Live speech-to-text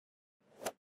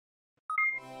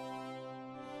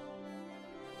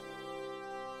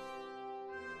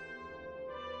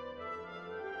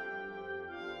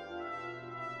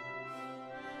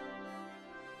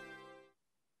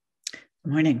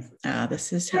Morning.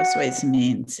 This is House Ways and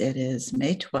Means. It is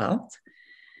May 12th,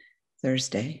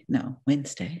 Wednesday.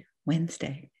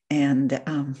 And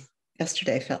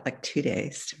yesterday felt like 2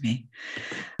 days to me.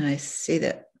 And I see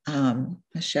that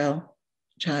Michelle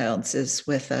Childs is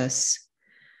with us.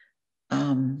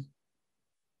 And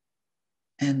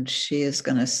she is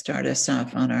going to start us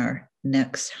off on our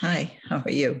next, hi, how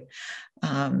are you?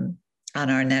 On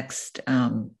our next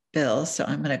bill. So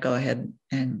I'm going to go ahead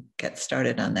and get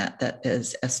started on that. That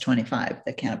is S.25,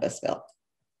 the cannabis bill.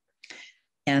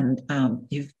 And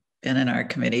you've been in our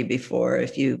committee before.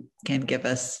 If you can give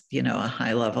us, a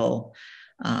high level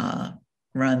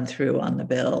run through on the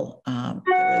bill.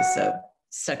 There is a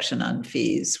section on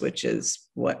fees, which is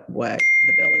what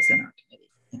the bill is in our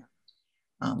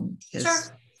committee. Sure.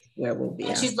 Where we'll be.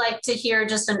 Would you like to hear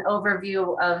just an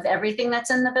overview of everything that's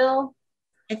in the bill?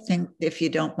 I think if you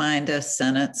don't mind, a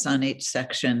sentence on each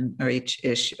section or each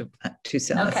issue, 2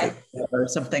 sentences or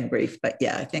something brief. But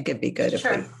yeah, I think it'd be good if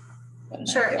we.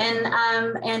 Sure.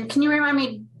 And can you remind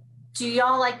me, do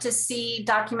y'all like to see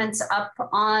documents up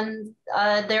on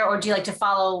there, or do you like to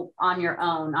follow on your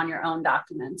own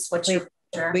documents? What's your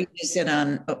pleasure? We use it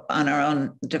on our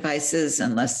own devices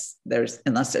unless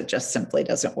it just simply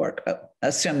doesn't work. But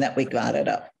assume that we got it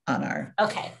up on our.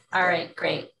 Okay. All right.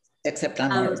 Great. Except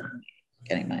on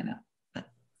getting mine up.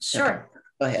 Sure. Okay.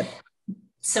 Go ahead.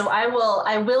 So I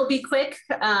will be quick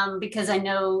because I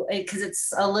know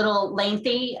it's a little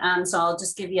lengthy. So I'll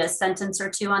just give you a sentence or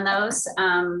two on those.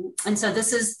 And so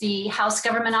this is the House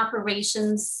Government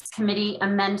Operations Committee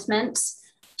amendment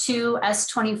to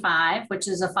S.25, which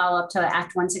is a follow-up to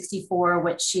Act 164,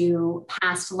 which you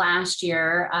passed last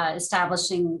year,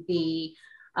 establishing the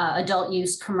adult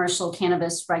use commercial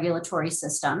cannabis regulatory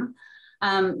system.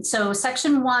 So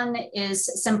section 1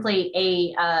 is simply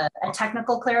a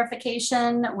technical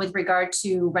clarification with regard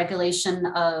to regulation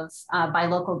of by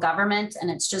local government.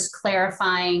 And it's just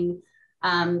clarifying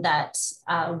that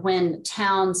when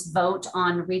towns vote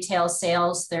on retail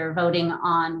sales, they're voting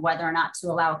on whether or not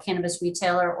to allow a cannabis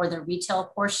retailer or the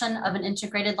retail portion of an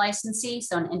integrated licensee.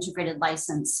 So an integrated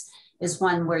license is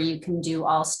one where you can do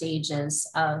all stages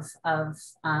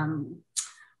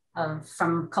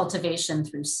from cultivation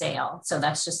through sale. So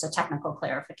that's just a technical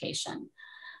clarification.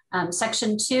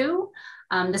 Section 2,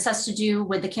 this has to do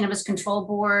with the Cannabis Control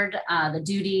Board, the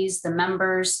duties, the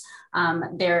members.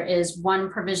 There is one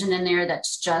provision in there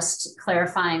that's just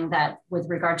clarifying that with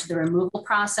regard to the removal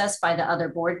process by the other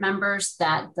board members,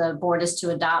 that the board is to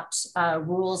adopt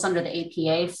rules under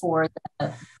the APA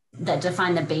that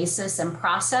define the basis and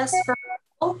process for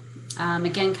removal.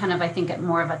 Again, kind of, I think,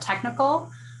 more of a technical.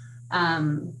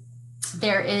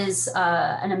 There is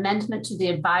an amendment to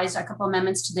a couple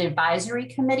amendments to the advisory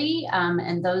committee.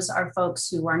 And those are folks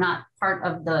who are not part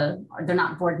of they're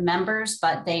not board members,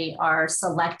 but they are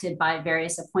selected by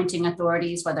various appointing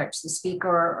authorities, whether it's the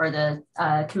speaker or the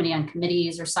committee on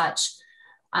committees or such.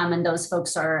 And those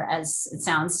folks are, as it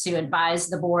sounds, to advise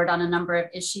the board on a number of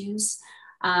issues.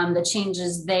 The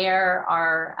changes there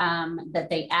are that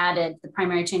they added, the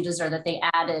primary changes are that they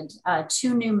added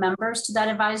 2 new members to that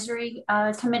advisory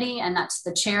committee, and that's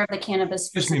the chair of the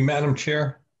cannabis. Excuse me, Madam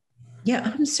Chair.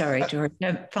 Yeah, I'm sorry, George.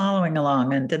 I'm following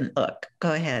along and didn't look.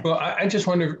 Go ahead. Well, I just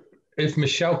wonder if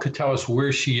Michelle could tell us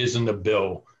where she is in the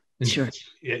bill. And sure.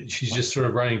 She's just sort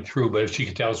of running through, but if she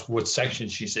could tell us what section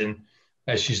she's in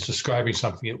as she's describing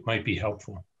something, it might be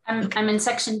helpful. I'm in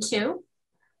section 2.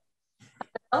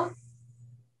 Oh.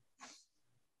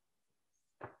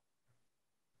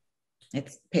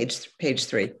 It's page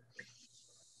 3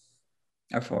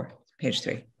 or 4, page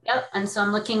 3. Yep, and so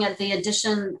I'm looking at the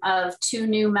addition of 2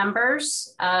 new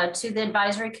members to the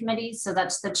advisory committee. So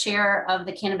that's the chair of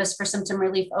the Cannabis for Symptom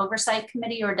Relief Oversight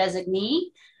Committee or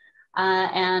designee,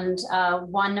 and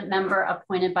 1 member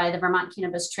appointed by the Vermont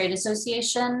Cannabis Trade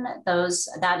Association.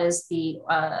 That is the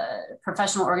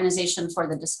professional organization for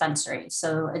the dispensary.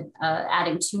 So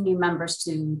adding 2 new members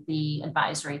to the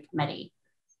advisory committee.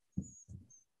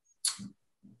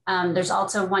 There's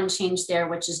also one change there,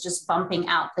 which is just bumping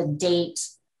out the date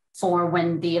for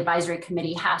when the advisory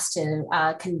committee has to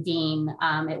convene.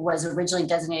 It was originally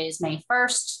designated as May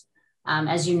 1st.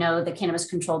 As you know, the Cannabis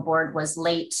Control Board was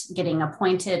late getting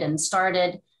appointed and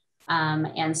started.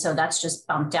 And so that's just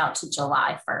bumped out to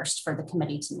July 1st for the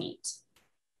committee to meet.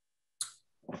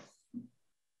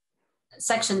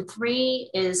 Section 3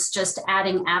 is just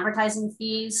adding advertising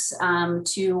fees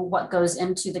to what goes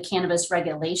into the Cannabis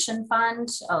Regulation Fund.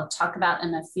 I'll talk about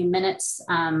in a few minutes.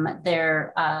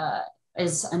 There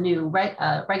is a new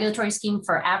regulatory scheme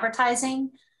for advertising.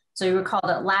 So you recall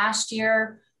that last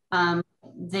year,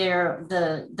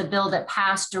 the bill that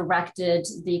passed directed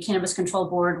the Cannabis Control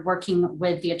Board working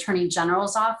with the Attorney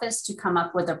General's office to come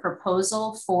up with a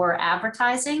proposal for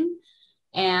advertising.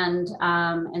 And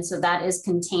so that is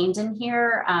contained in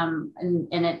here, and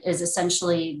it is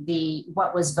essentially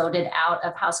what was voted out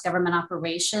of House Government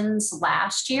Operations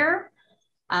last year,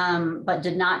 but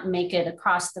did not make it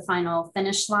across the final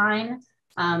finish line.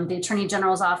 The Attorney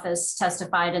General's office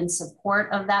testified in support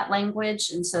of that language,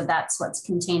 and so that's what's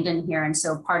contained in here. And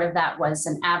so part of that was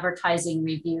an advertising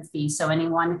review fee. So any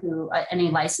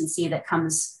licensee that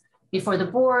comes before the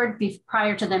board,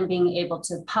 prior to them being able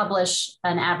to publish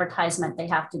an advertisement, they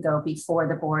have to go before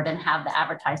the board and have the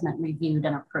advertisement reviewed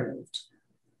and approved.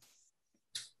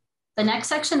 The next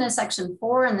section is section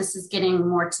 4, and this is getting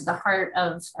more to the heart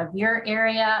of your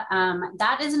area.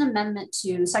 That is an amendment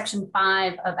to section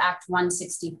 5 of Act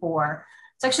 164.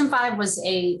 Section 5 was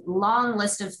a long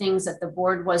list of things that the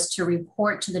board was to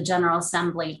report to the General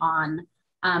Assembly on,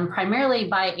 primarily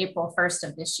by April 1st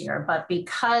of this year. But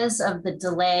because of the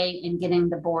delay in getting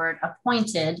the board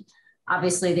appointed,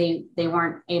 obviously they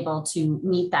weren't able to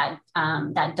meet that,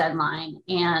 that deadline.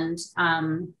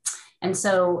 And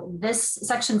so this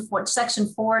section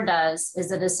 4 does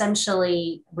is it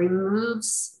essentially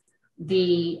removes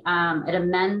it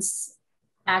amends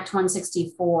Act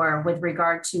 164 with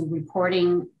regard to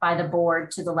reporting by the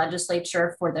board to the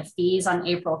legislature for the fees on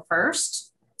April 1st.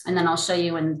 And then I'll show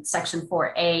you in section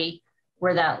 4A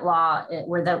where that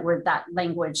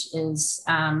language is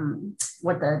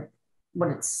what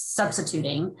it's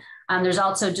substituting. There's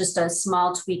also just a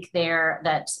small tweak there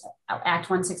that Act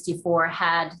 164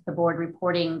 had the board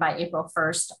reporting by April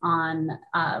 1st on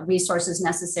resources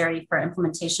necessary for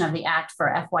implementation of the Act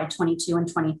for FY 22 and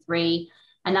 23.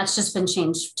 And that's just been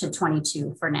changed to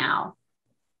 22 for now.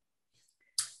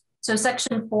 So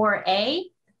section 4A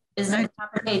is at the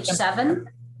top of page 7.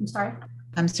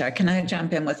 I'm sorry. Can I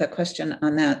jump in with a question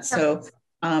on that? Sure.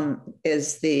 So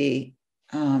is the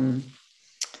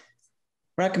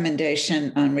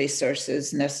recommendation on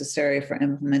resources necessary for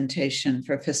implementation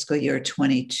for fiscal year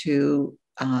 22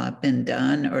 been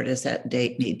done, or does that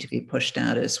date need to be pushed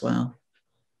out as well?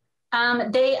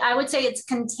 I would say it's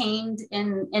contained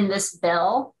in this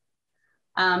bill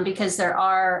because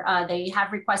they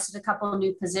have requested a couple of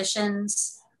new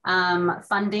positions.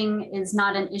 Funding is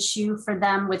not an issue for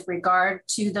them with regard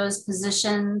to those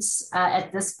positions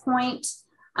at this point.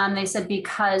 They said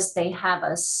because they have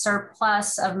a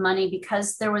surplus of money,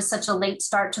 because there was such a late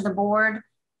start to the board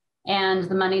and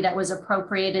the money that was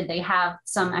appropriated, they have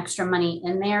some extra money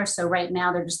in there. So right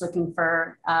now they're just looking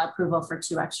for approval for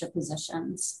 2 extra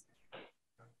positions.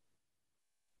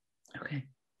 Okay.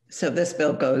 So this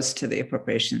bill goes to the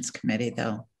Appropriations Committee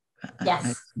though?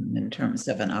 Yes. In terms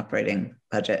of an operating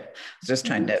budget. I was just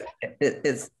trying to,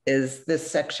 is this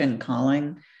section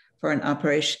calling for an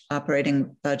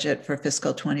operating budget for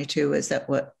fiscal 22? Is that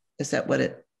what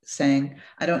it's saying?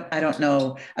 I don't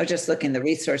know. I was just looking the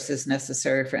resources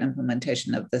necessary for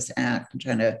implementation of this act. I'm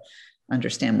trying to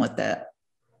understand what that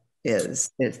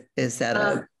is. Is that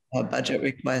a budget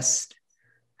request?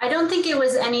 I don't think it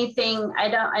was anything.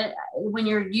 When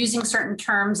you're using certain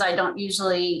terms, I don't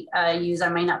usually use, I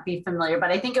may not be familiar,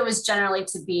 but I think it was generally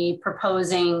to be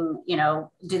proposing, do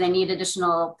they need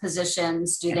additional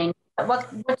positions?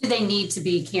 What do they need to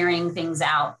be carrying things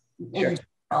out in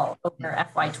general over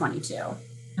FY22?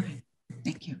 Okay,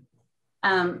 thank you.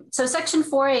 So section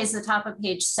 4A is the top of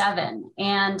page 7.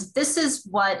 And this is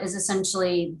what is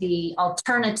essentially the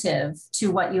alternative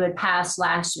to what you had passed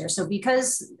last year. So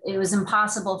because it was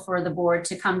impossible for the board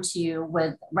to come to you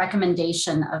with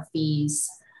recommendation of fees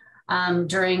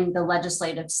during the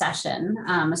legislative session,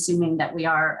 assuming that we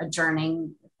are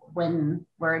adjourning when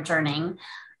we're adjourning,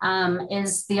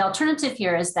 is the alternative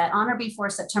here is that on or before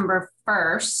September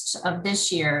 1st of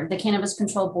this year, the Cannabis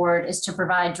Control Board is to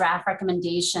provide draft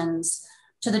recommendations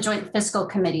to the Joint Fiscal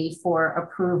Committee for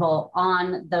approval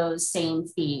on those same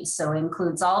fees. So it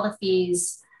includes all the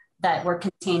fees that were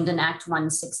contained in Act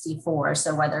 164.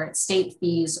 So whether it's state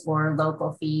fees or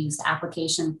local fees,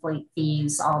 application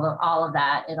fees, all of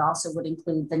that. It also would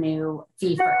include the new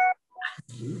fee for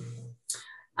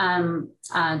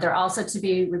they're also to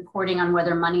be reporting on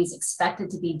whether monies expected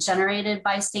to be generated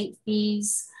by state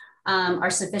fees are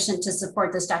sufficient to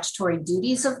support the statutory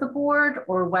duties of the board,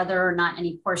 or whether or not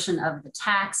any portion of the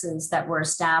taxes that were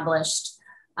established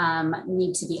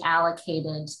need to be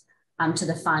allocated to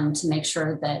the fund to make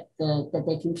sure that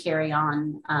they can carry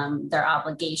on their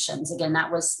obligations. Again,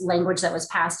 that was language that was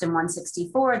passed in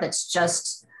 164 that's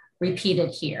just repeated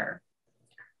here.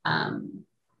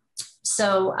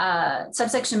 So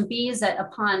subsection B is that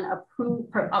upon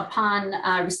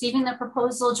receiving the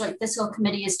proposal, Joint Fiscal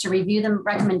Committee is to review the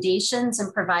recommendations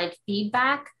and provide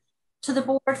feedback to the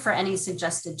board for any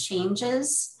suggested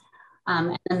changes.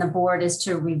 And then the board is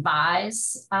to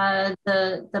revise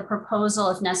the proposal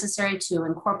if necessary to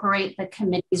incorporate the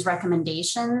committee's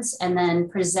recommendations and then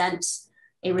present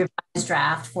a revised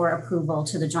draft for approval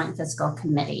to the Joint Fiscal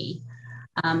Committee.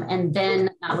 And then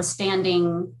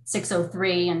notwithstanding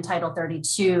 603 and Title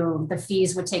 32, the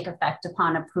fees would take effect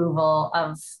upon approval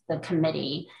of the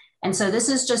committee. And so this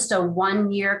is just a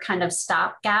 1-year kind of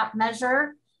stopgap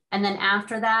measure. And then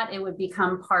after that, it would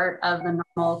become part of the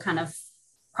normal kind of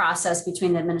process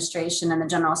between the administration and the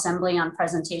General Assembly on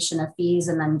presentation of fees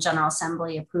and then General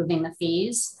Assembly approving the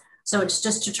fees. So it's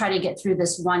just to try to get through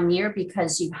this 1 year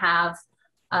because you have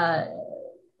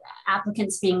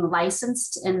applicants being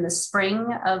licensed in the spring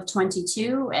of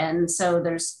 22. And so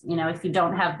there's, you know, if you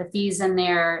don't have the fees in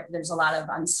there, there's a lot of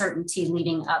uncertainty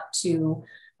leading up to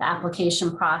the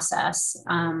application process.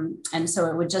 And so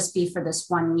it would just be for this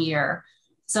 1 year.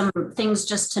 Some things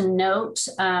just to note,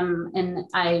 and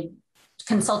I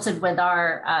consulted with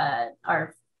our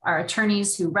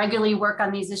attorneys who regularly work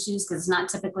on these issues because it's not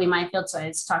typically my field. So I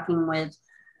was talking with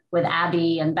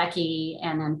Abby and Becky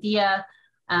and Anthea.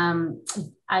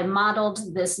 I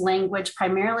modeled this language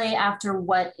primarily after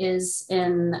what is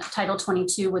in Title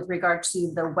 22 with regard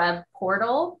to the web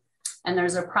portal. And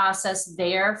there's a process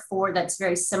there for that's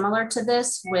very similar to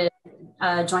this with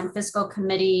Joint Fiscal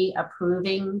Committee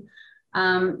approving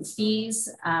fees.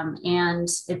 And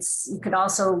you could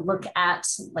also look at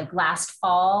like last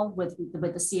fall with the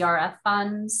CRF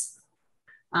funds.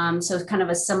 So it's kind of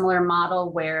a similar model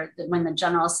where when the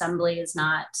General Assembly is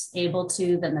not able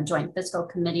to, then the Joint Fiscal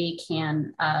Committee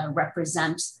can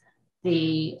represent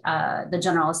the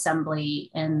General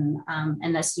Assembly in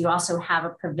this. You also have a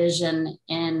provision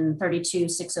in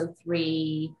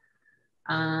 32603,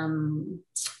 I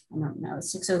don't know,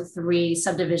 603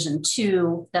 subdivision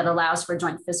 2 that allows for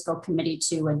Joint Fiscal Committee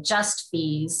to adjust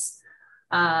fees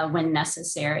when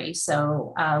necessary.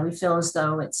 So we feel as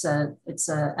though it's an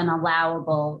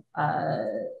allowable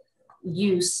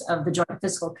use of the Joint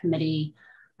Fiscal Committee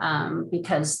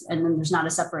because, and then there's not a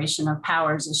separation of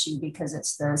powers issue because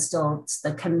it's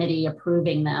the committee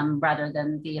approving them rather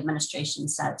than the administration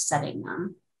setting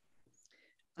them.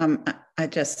 I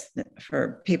just,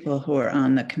 for people who are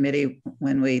on the committee,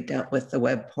 when we dealt with the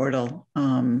web portal,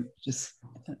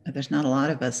 there's not a lot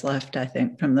of us left, I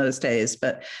think, from those days,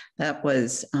 but that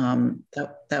was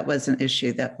that was an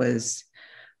issue that was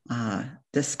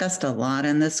discussed a lot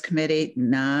in this committee,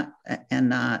 not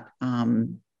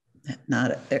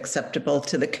acceptable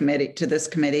to the committee, to this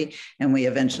committee, and we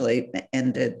eventually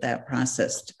ended that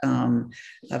process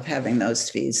of having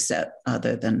those fees set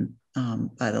other than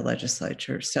by the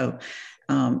legislature. So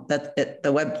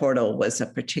the web portal was a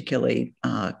particularly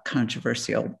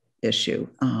controversial issue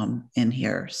in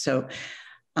here. So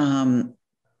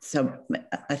so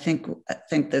I think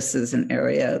this is an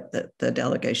area that the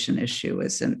delegation issue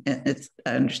is, and I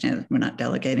understand that we're not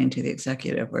delegating to the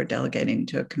executive, we're delegating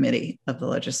to a committee of the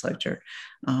legislature,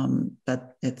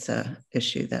 but it's a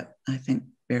issue that I think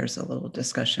bears a little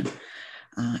discussion.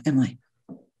 Emily.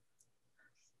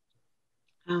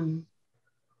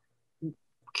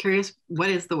 Curious, what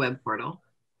is the web portal?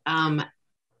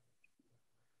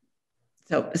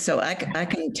 So I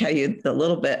can tell you a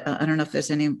little bit. I don't know if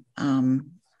there's any.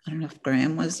 I don't know if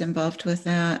Graham was involved with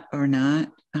that or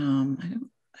not.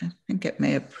 I think it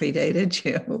may have predated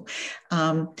you.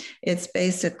 It's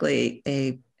basically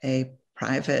a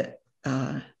private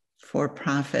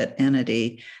for-profit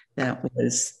entity that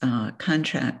was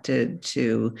contracted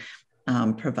to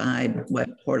provide web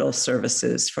portal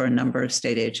services for a number of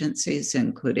state agencies,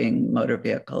 including motor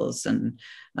vehicles, and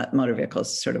motor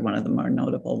vehicles is sort of one of the more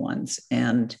notable ones.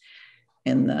 And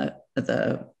in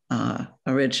the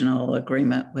original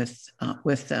agreement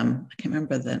with them, I can't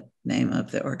remember the name of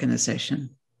the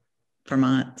organization,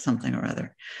 Vermont something or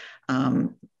other,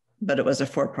 but it was a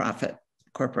for-profit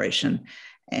corporation,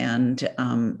 and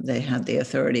they had the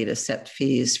authority to set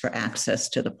fees for access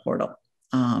to the portal.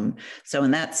 So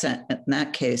in that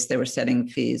case, they were setting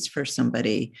fees for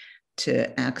somebody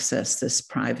to access this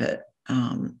private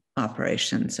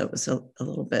operation. So it was a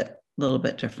little bit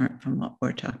different from what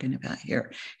we're talking about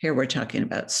here. Here we're talking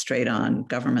about straight on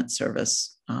government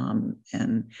service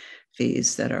and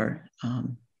fees that are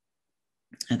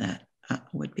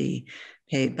would be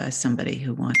paid by somebody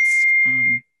who wants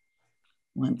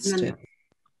to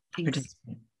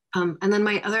participate. And then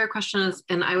my other question is,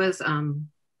 and I was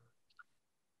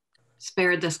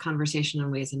spared this conversation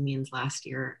on Ways and Means last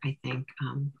year, I think,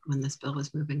 when this bill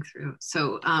was moving through.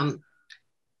 So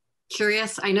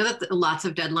curious, I know that lots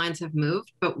of deadlines have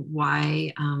moved, but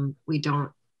why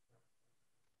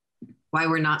why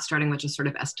we're not starting with just sort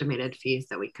of estimated fees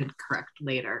that we could correct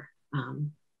later.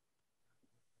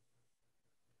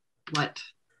 What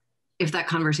if that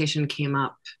conversation came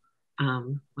up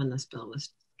when this bill was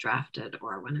drafted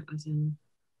or when it was in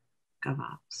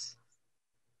GovOps?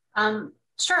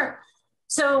 Sure.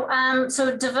 So,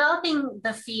 so developing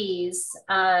the fees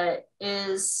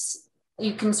is,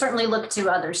 you can certainly look to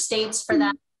other states for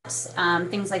that,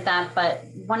 things like that. But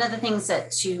one of the things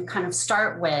that to kind of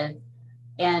start with,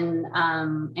 and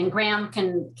Graham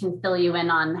can fill you in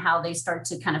on how they start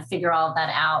to kind of figure all of that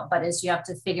out, but is you have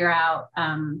to figure out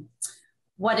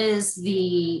what is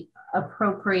the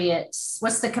appropriate,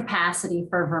 what's the capacity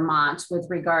for Vermont with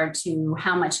regard to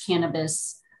how much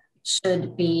cannabis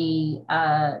should be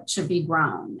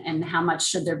grown and how much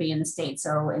should there be in the state.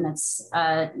 So, and it's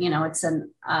you know, it's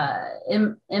an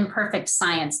imperfect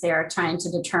science there trying to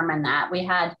determine that. We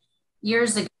had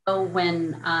years ago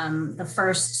when the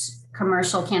first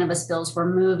commercial cannabis bills were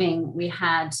moving, we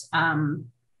had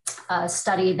a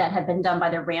study that had been done by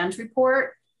the Rand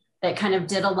Report that kind of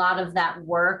did a lot of that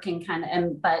work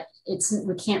but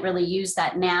we can't really use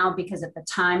that now because at the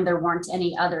time there weren't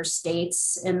any other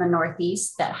states in the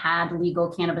Northeast that had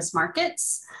legal cannabis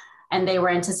markets. And they were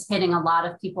anticipating a lot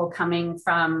of people coming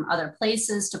from other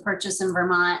places to purchase in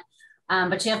Vermont.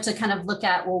 But you have to kind of look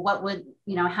at, well, what would,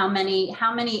 you know, how many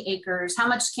acres, how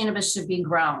much cannabis should be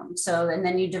grown? So, and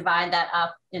then you divide that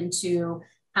up into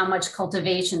how much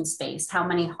cultivation space, how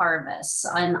many harvests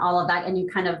and all of that. And you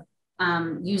kind of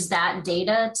use that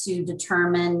data to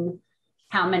determine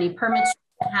how many permits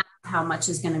you have, how much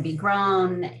is going to be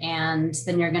grown. And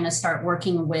then you're going to start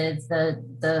working with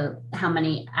the how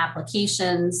many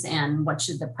applications and what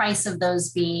should the price of those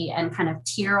be and kind of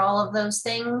tier all of those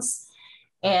things.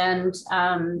 And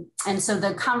so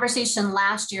the conversation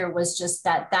last year was just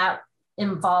that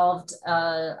involved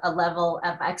a level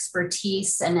of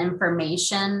expertise and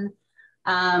information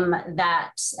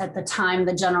that at the time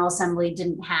the General Assembly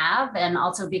didn't have. And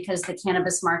also because the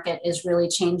cannabis market is really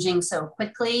changing so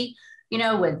quickly, you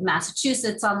know, with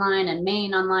Massachusetts online and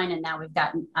Maine online, and now we've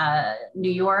got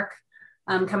New York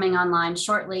coming online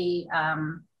shortly.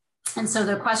 And so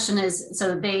the question is,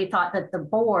 so they thought that the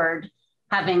board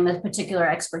having the particular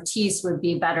expertise would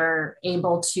be better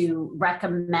able to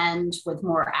recommend with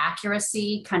more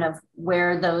accuracy kind of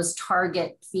where those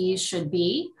target fees should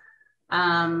be,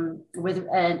 and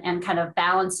kind of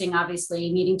balancing, obviously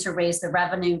needing to raise the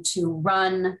revenue to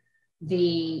run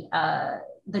the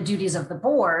duties of the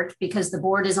board, because the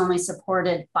board is only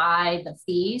supported by the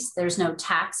fees. There's no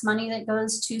tax money that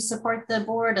goes to support the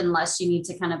board unless you need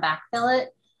to kind of backfill it.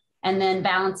 And then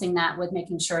balancing that with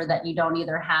making sure that you don't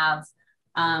either have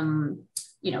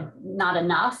you know, not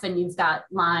enough and you've got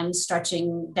lines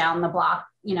stretching down the block,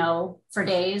 you know, for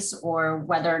days, or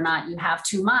whether or not you have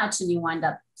too much and you wind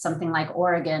up something like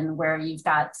Oregon where you've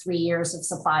got 3 years of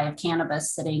supply of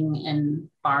cannabis sitting in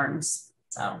barns.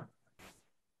 So.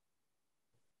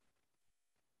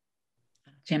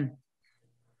 Jim.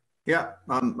 Yeah,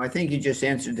 I think you just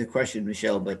answered the question,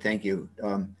 Michelle, but thank you.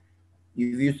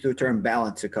 You've used the term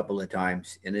balance a couple of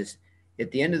times, and it's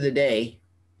at the end of the day,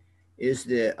 is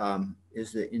the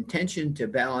intention to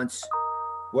balance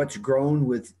what's grown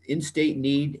with in-state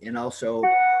need and also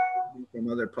from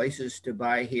other places to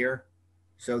buy here,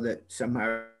 so that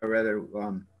somehow or other,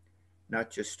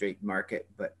 not just straight market,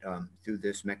 but through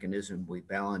this mechanism, we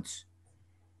balance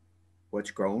what's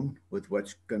grown with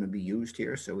what's going to be used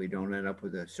here, so we don't end up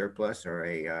with a surplus or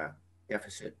a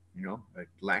deficit, you know, a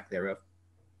lack thereof.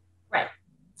 Right.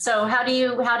 So how do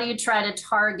you try to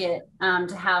target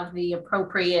to have the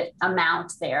appropriate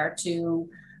amount there to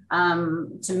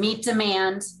meet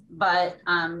demand, but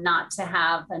not to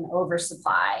have an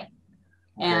oversupply?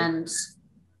 And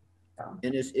so.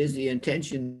 And is the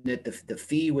intention that the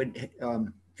fee would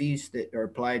fees that are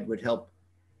applied would help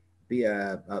be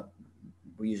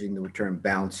we're using the term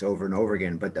balance over and over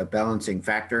again, but a balancing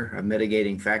factor, a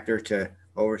mitigating factor to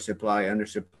oversupply,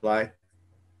 undersupply?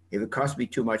 If it costs me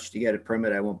too much to get a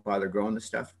permit, I won't bother growing the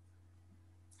stuff.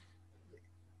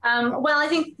 Well, I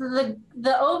think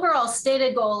the overall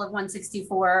stated goal of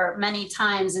 164 many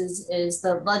times is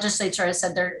the legislature has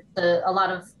said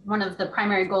one of the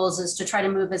primary goals is to try to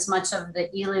move as much of the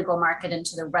illegal market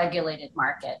into the regulated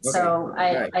market. Okay. So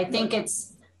I think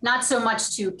it's not so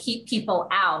much to keep people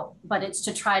out, but it's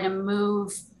to try to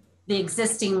move the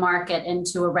existing market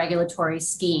into a regulatory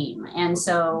scheme. And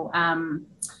so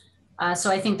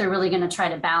So I think they're really going to try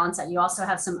to balance that. You also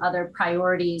have some other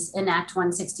priorities in Act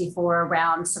 164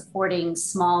 around supporting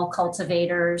small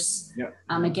cultivators. Yep.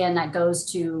 Again, that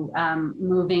goes to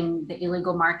moving the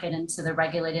illegal market into the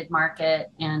regulated market.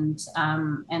 And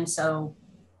so,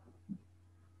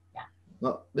 yeah.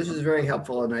 Well, this is very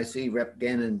helpful. And I see Rep.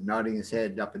 Gannon nodding his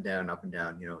head up and down,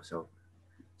 you know, so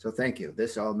thank you.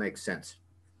 This all makes sense.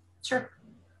 Sure.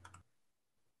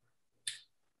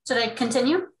 Should I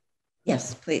continue?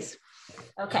 Yes, please.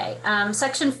 Okay,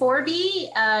 section 4B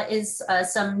is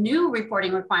some new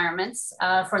reporting requirements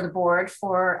for the board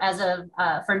for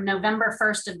November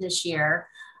 1st of this year.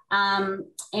 The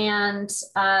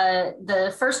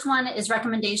first one is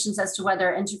recommendations as to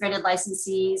whether integrated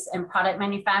licensees and product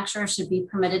manufacturers should be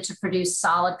permitted to produce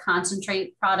solid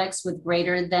concentrate products with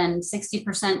greater than 60%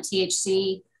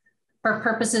 THC for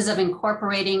purposes of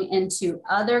incorporating into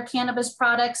other cannabis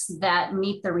products that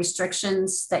meet the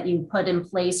restrictions that you put in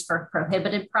place for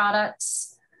prohibited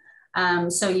products.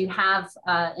 So you have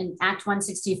in Act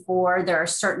 164, there are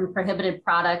certain prohibited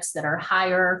products that are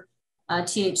higher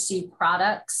THC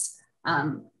products.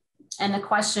 And the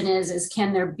question is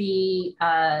can there be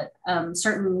the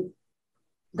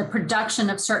production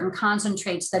of certain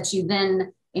concentrates that you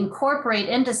then incorporate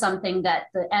into something that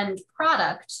the end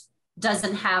product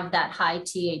doesn't have that high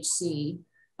THC,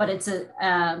 but it's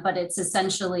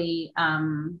essentially,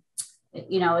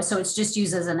 you know, so it's just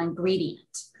used as an ingredient.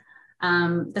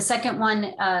 The second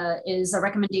one is a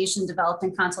recommendation developed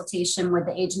in consultation with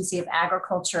the Agency of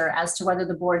Agriculture as to whether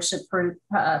the board should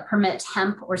permit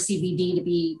hemp or CBD to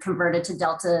be converted to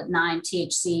Delta 9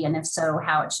 THC, and if so,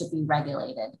 how it should be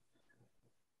regulated.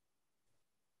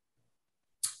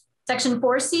 Section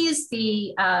 4C is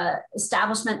the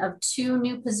establishment of two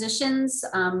new positions,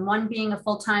 one being a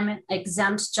full-time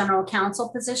exempt general counsel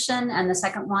position, and the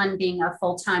second one being a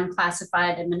full-time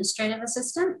classified administrative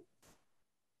assistant.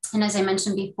 And as I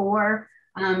mentioned before,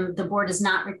 the board is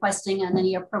not requesting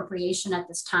any appropriation at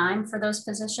this time for those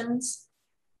positions.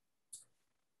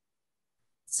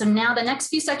 So now the next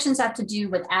few sections have to do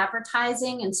with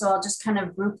advertising. And so I'll just kind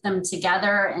of group them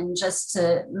together and just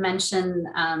to mention,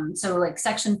 so like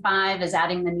section 5 is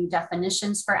adding the new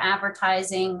definitions for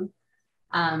advertising.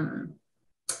 And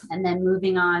then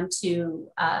moving on to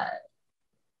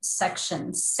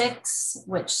section 6,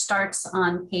 which starts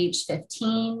on page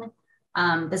 15.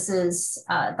 This is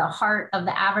the heart of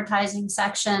the advertising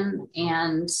section.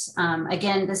 And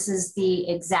again, this is the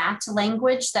exact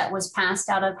language that was passed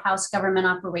out of House Government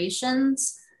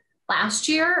Operations last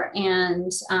year and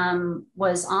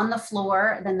was on the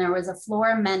floor. Then there was a floor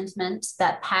amendment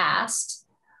that passed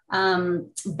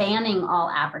banning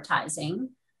all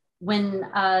advertising. When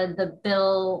the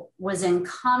bill was in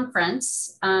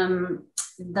conference,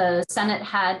 the Senate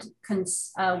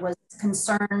was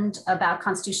concerned about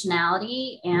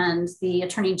constitutionality, and the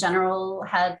Attorney General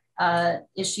had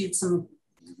issued some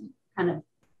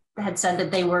had said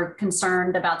that they were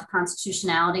concerned about the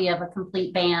constitutionality of a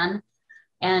complete ban.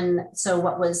 And so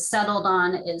what was settled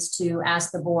on is to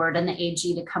ask the board and the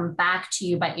AG to come back to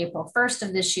you by April 1st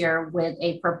of this year with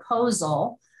a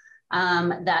proposal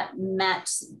that met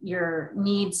your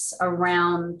needs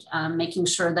around making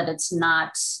sure that it's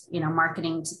not,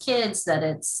 marketing to kids, that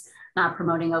it's not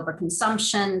promoting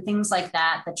overconsumption, things like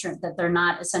that, that they're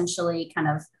not essentially kind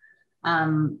of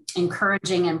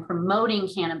encouraging and promoting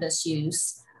cannabis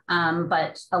use,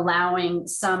 but allowing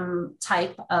some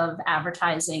type of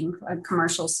advertising,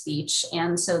 commercial speech.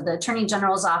 And so the Attorney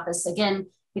General's office, again,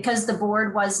 because the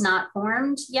board was not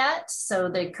formed yet, so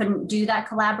they couldn't do that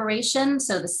collaboration.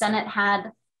 So the Senate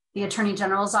had the Attorney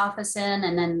General's office in,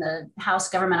 and then the House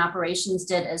Government Operations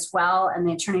did as well. And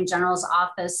the Attorney General's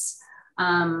office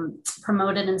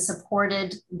promoted and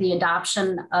supported the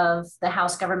adoption of the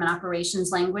House Government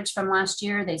Operations language from last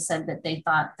year. They said that they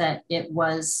thought that it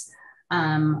was,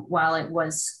 while it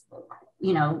was,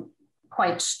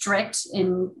 quite strict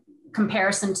in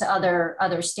comparison to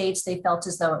other states, they felt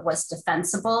as though it was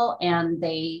defensible, and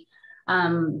they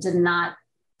did not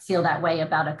feel that way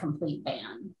about a complete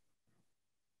ban.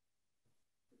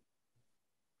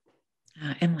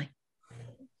 Emily.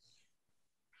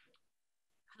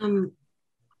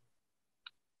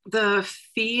 The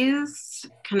fees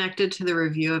connected to the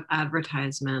review of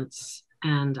advertisements,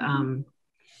 and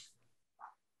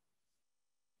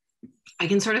I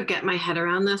can sort of get my head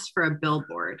around this for a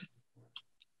billboard,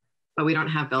 but we don't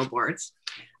have billboards,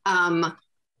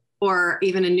 or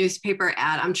even a newspaper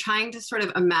ad. I'm trying to sort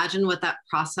of imagine what that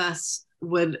process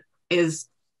is,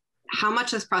 how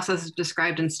much this process is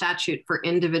described in statute for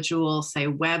individual, say,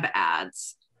 web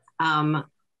ads, and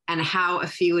how a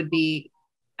fee would be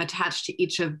attached to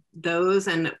each of those,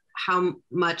 and how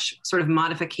much sort of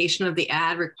modification of the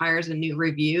ad requires a new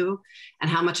review and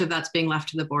how much of that's being left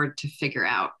to the board to figure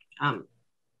out.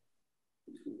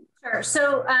 Sure.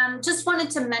 So just wanted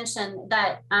to mention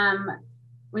that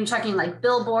when you're talking like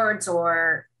billboards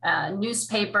or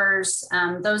newspapers,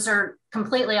 those are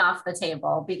completely off the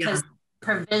table because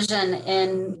provision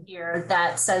in here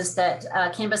that says that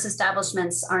cannabis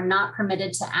establishments are not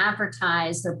permitted to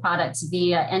advertise their products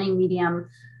via any medium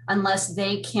unless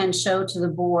they can show to the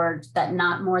board that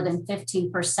not more than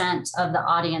 15% of the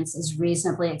audience is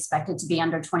reasonably expected to be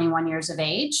under 21 years of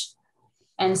age.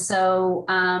 And so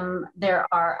there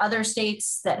are other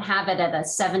states that have it at a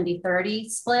 70-30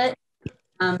 split.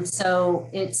 So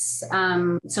it's,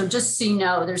 so just so you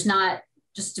know, there's not,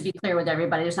 just to be clear with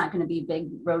everybody, there's not going to be big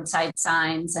roadside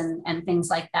signs and things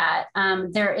like that.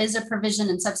 There is a provision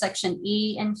in subsection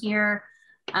E in here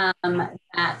that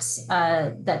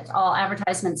all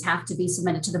advertisements have to be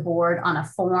submitted to the board on a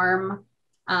form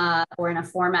or in a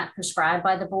format prescribed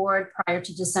by the board prior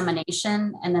to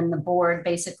dissemination. And then the board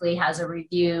basically has a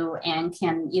review and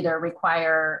can either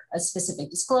require a specific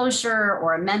disclosure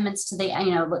or amendments to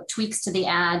the, tweaks to the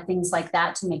ad, things like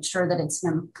that to make sure that it's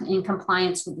in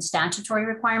compliance with the statutory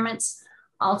requirements.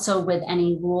 Also with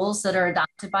any rules that are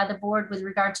adopted by the board with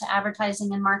regard to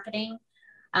advertising and marketing.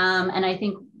 And I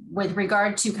think with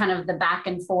regard to kind of the back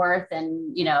and forth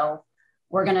and,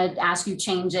 we're going to ask you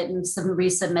change it and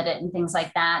resubmit it and things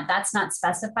like that. That's not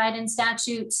specified in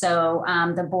statute. So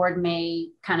the board may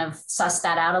kind of suss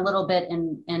that out a little bit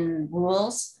in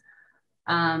rules.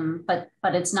 But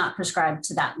it's not prescribed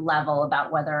to that level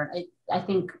about whether I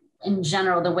think in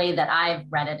general, the way that I've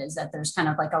read it is that there's kind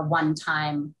of like a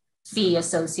one-time fee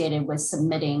associated with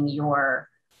submitting your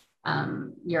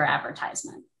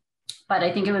advertisement. But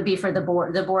I think it would be for the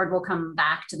board. The board will come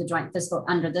back to the joint fiscal,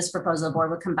 under this proposal, the board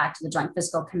would come back to the joint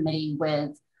fiscal committee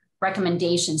with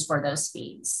recommendations for those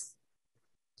fees.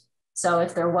 So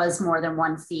if there was more than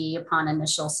one fee upon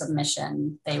initial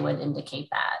submission, they would indicate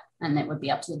that. And it would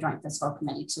be up to the joint fiscal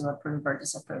committee to approve or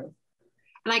disapprove.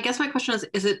 And I guess my question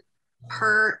is it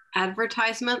per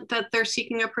advertisement that they're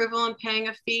seeking approval and paying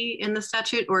a fee in the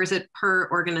statute, or is it per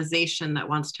organization that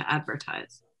wants to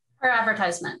advertise? Per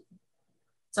advertisement.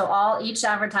 So each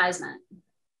advertisement.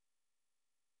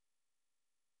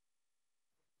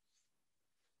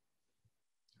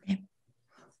 Okay.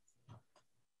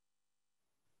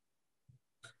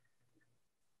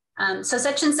 So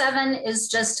section 7 is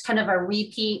just kind of a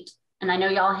repeat, and I know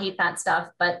y'all hate that stuff,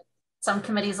 but some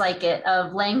committees like it,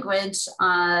 of language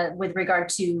with regard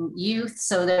to youth.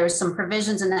 So there's some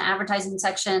provisions in the advertising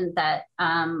section that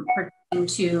pertain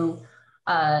to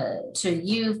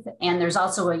youth, and there's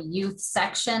also a youth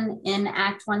section in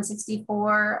Act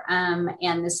 164,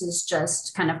 and this is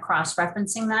just kind of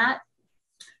cross-referencing that.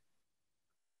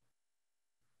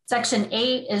 Section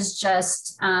 8 is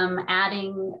just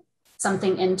adding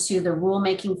something into the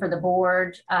rulemaking for the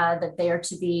board that they are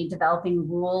to be developing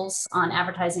rules on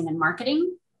advertising and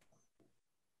marketing.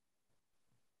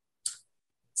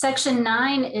 Section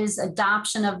 9 is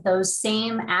adoption of those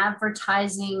same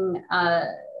advertising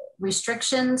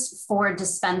restrictions for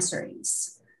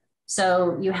dispensaries.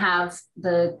 So you have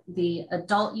the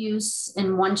adult use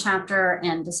in one chapter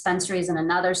and dispensaries in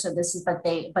another. So this is, but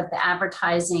the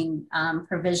advertising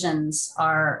provisions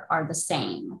are the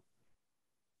same.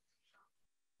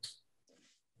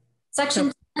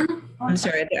 Section 10. I'm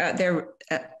sorry, there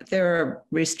are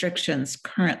restrictions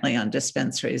currently on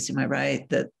dispensaries. Am I right?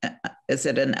 That is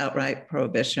it an outright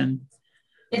prohibition?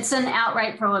 It's an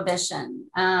outright prohibition.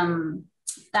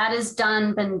 That has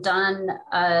been done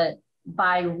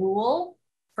by rule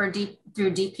through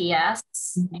DPS.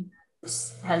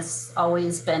 Mm-hmm. Has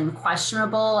always been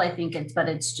questionable. I think but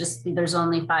it's just, there's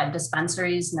only 5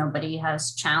 dispensaries. Nobody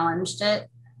has challenged it.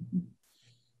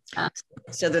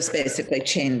 So this basically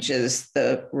changes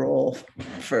the rule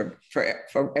for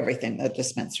everything that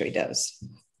dispensary does.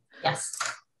 Yes.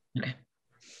 Okay.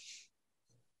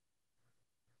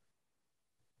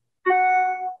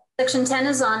 Section 10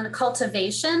 is on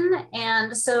cultivation.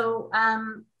 And so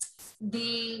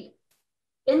the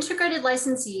integrated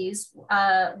licensees,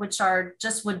 which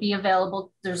would be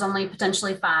available, there's only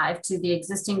potentially 5 to the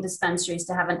existing dispensaries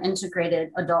to have an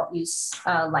integrated adult use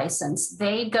license.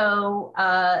 They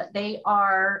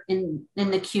are in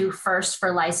the queue first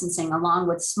for licensing, along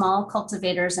with small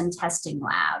cultivators and testing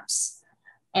labs.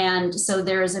 And so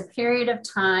there is a period of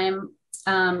time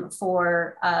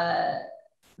for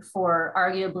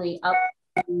arguably up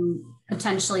to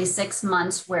potentially 6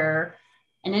 months where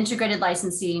an integrated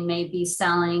licensee may be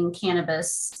selling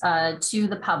cannabis to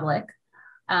the public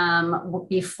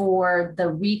before the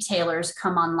retailers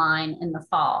come online in the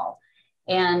fall.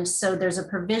 And so there's a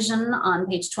provision on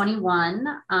page 21.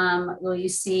 What you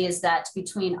see is that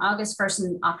between August 1st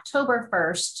and October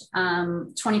 1st,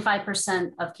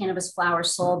 25% of cannabis flower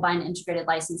sold by an integrated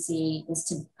licensee is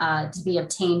to be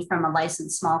obtained from a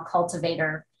licensed small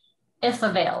cultivator if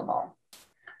available.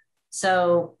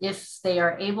 So if they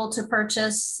are able to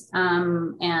purchase,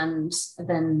 and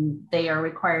then they are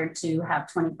required to have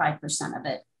 25% of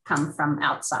it come from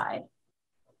outside.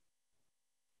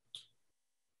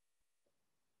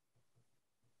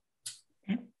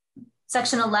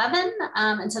 Section 11,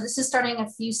 and so this is starting a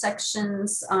few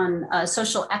sections on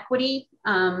social equity,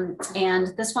 and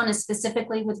this one is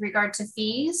specifically with regard to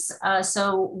fees.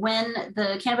 So when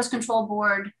the Cannabis Control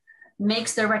Board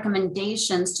makes their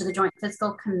recommendations to the Joint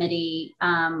Fiscal Committee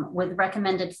with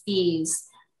recommended fees,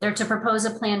 they're to propose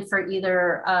a plan for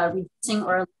either reducing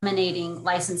or eliminating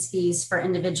license fees for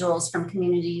individuals from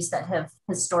communities that have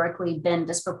historically been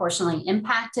disproportionately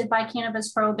impacted by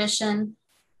cannabis prohibition,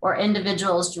 or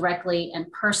individuals directly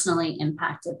and personally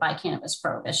impacted by cannabis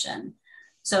prohibition.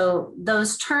 So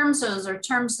those are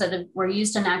terms that were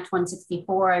used in Act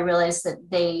 164. I realize that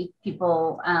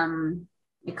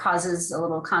it causes a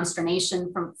little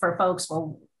consternation for folks.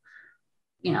 Well,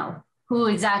 you know, who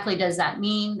exactly does that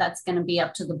mean? That's going to be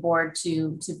up to the board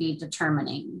to be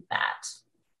determining that.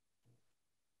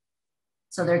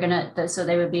 So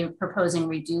they would be proposing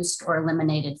reduced or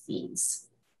eliminated fees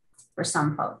for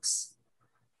some folks.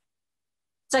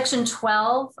 Section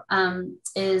 12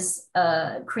 is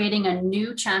creating a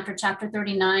new chapter, Chapter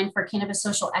 39, for cannabis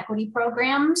social equity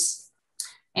programs.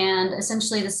 And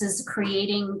essentially this is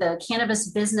creating the Cannabis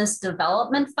Business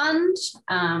Development Fund.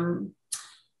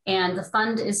 And the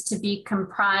fund is to be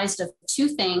comprised of two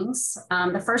things.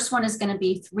 The first one is going to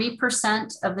be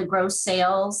 3% of the gross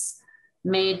sales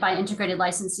made by integrated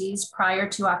licensees prior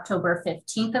to October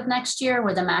 15th of next year,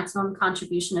 with a maximum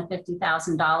contribution of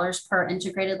 $50,000 per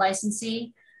integrated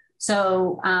licensee.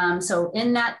 So,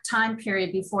 in that time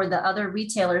period before the other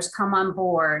retailers come on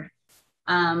board,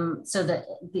 this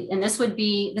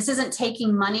isn't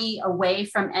taking money away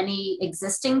from any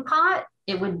existing pot,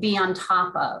 it would be on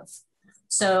top of.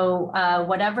 So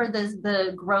whatever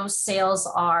the gross sales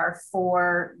are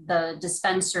for the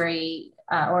dispensary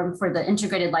or for the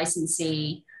integrated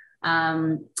licensee,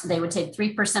 they would take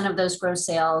 3% of those gross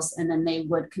sales, and then they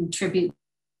would contribute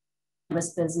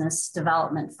this business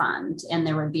development fund, and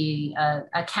there would be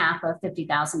a cap of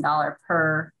 $50,000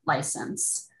 per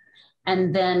license.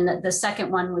 And then the second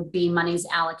one would be monies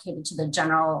allocated to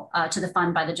the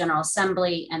fund by the General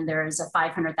Assembly, and there is a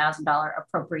 $500,000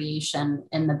 appropriation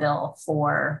in the bill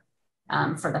for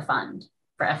the fund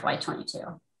for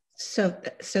FY22. So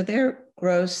their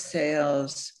gross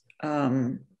sales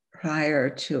prior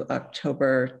to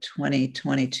October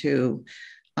 2022.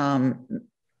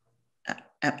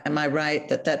 Am I right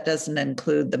that doesn't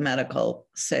include the medical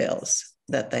sales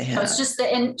that they have? No, it's just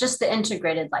the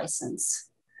integrated license.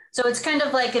 So it's kind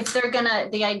of like if they're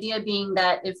the idea being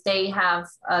that if they have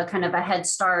kind of a head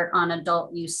start on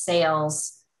adult use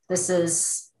sales, this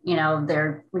is,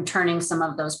 they're returning some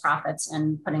of those profits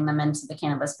and putting them into the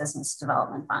Cannabis Business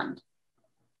Development Fund.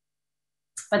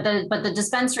 But the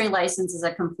dispensary license is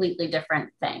a completely different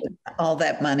thing. All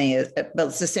that money is, but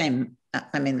it's the same.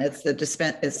 I mean, it's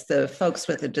the folks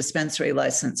with the dispensary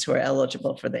license who are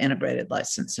eligible for the integrated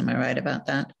license. Am I right about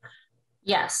that?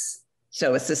 Yes.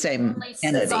 So it's the same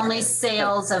entity. It's only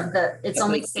sales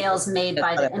sales made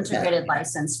by the integrated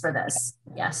license for this.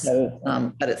 Yes. So,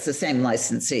 but it's the same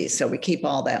licensee. So we keep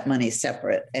all that money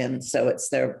separate. And so it's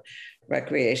their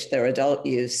adult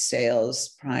use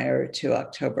sales prior to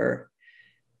October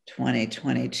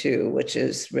 2022, which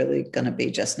is really going to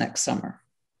be just next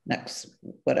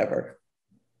whatever.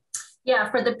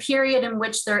 Yeah, for the period in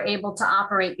which they're able to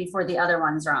operate before the other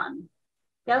ones run.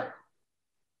 Yep.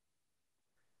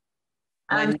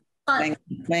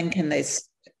 When can they,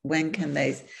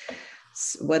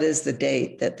 what is the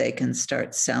date that they can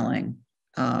start selling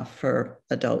for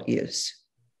adult use?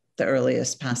 The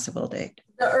earliest possible date?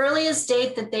 The earliest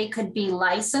date that they could be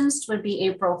licensed would be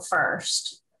April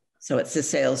 1st. So it's the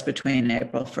sales between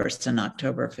April 1st and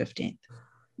October 15th.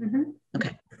 Mm-hmm.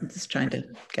 Okay, I'm just trying to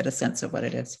get a sense of what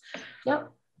it is. Yep.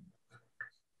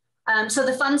 So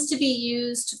the funds to be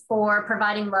used for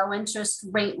providing low interest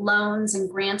rate loans and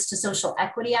grants to social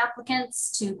equity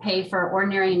applicants to pay for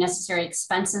ordinary and necessary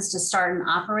expenses to start and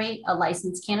operate a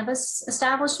licensed cannabis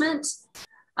establishment,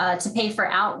 to pay for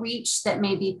outreach that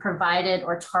may be provided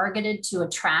or targeted to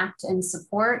attract and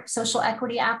support social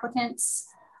equity applicants,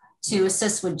 to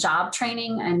assist with job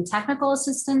training and technical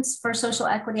assistance for social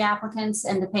equity applicants,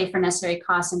 and to pay for necessary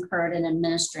costs incurred in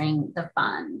administering the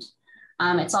fund.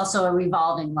 It's also a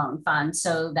revolving loan fund,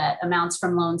 so that amounts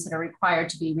from loans that are required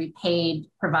to be repaid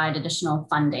provide additional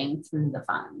funding through the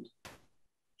fund.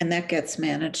 And that gets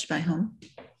managed by whom?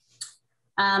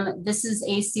 This is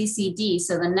ACCD.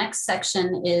 So the next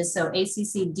section is, so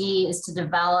ACCD is to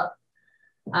develop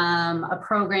a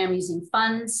program using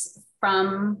funds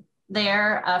from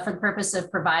there for the purpose of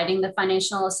providing the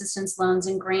financial assistance loans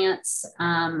and grants.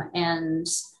 And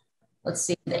let's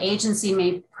see, the agency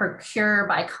may procure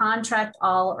by contract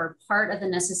all or part of the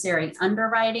necessary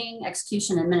underwriting,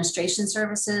 execution, administration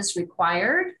services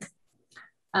required.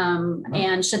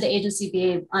 And should the agency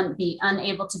be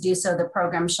unable to do so, the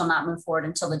program shall not move forward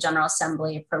until the General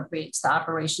Assembly appropriates the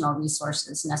operational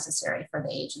resources necessary for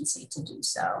the agency to do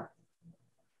so.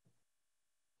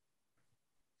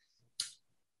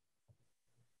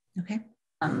 Okay.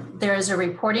 There is a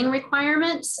reporting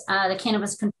requirement. The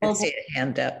Cannabis Control I see a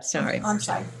hand up. Sorry. Oh, I'm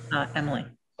sorry. Emily.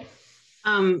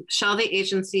 Shall the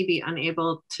agency be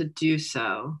unable to do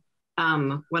so?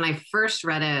 When I first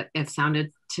read it, it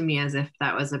sounded to me as if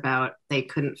that was about they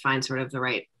couldn't find sort of the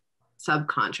right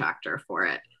subcontractor for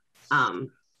it.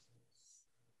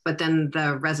 But then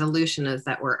the resolution is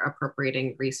that we're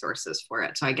appropriating resources for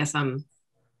it. So I guess can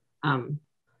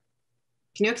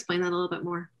you explain that a little bit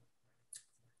more?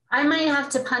 I might have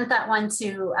to punt that one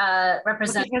to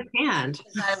Representative Hand.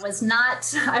 I was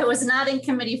not in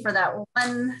committee for that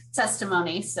one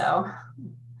testimony, so.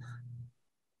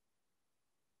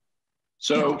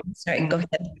 So, sorry, go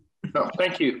ahead. No,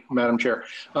 thank you, Madam Chair.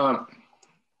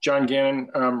 John Gannon,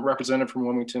 representative from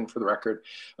Wilmington for the record.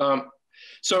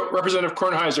 So Representative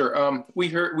Kornheiser,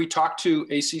 we talked to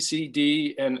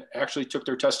ACCD and actually took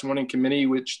their testimony in committee,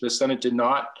 which the Senate did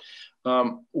not.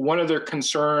 One of their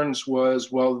concerns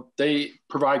was, well, they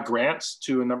provide grants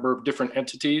to a number of different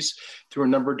entities through a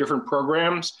number of different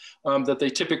programs that they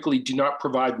typically do not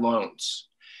provide loans.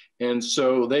 And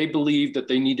so they believed that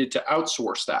they needed to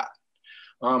outsource that.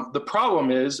 The problem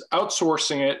is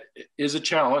outsourcing it is a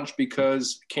challenge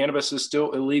because cannabis is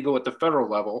still illegal at the federal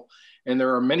level, and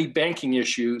there are many banking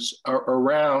issues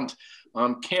around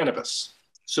cannabis.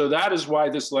 So that is why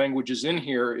this language is in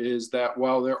here, is that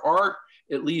while there are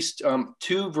at least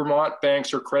 2 Vermont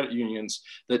banks or credit unions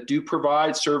that do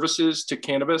provide services to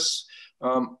cannabis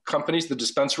companies, the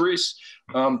dispensaries,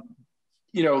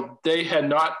 they had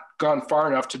not gone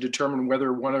far enough to determine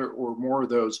whether one or more of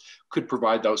those could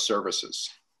provide those services.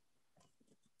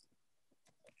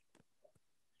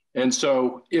 And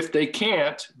so if they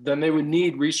can't, then they would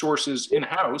need resources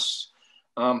in-house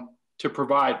to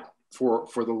provide for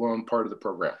the loan part of the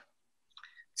program.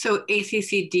 So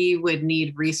ACCD would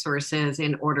need resources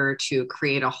in order to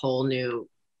create a whole new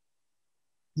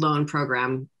loan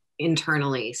program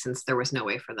internally, since there was no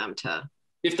way for them to.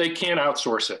 If they can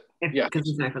outsource it, yeah. Because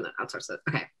it's not going to outsource it.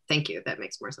 Okay, thank you. That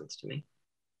makes more sense to me.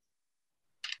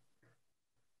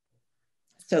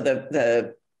 So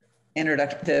the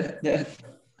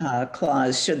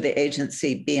clause, should the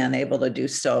agency be unable to do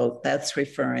so, that's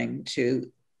referring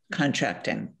to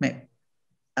contracting.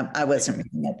 I wasn't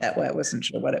reading it that way. I wasn't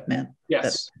sure what it meant.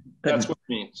 Yes, that's what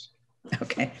it means.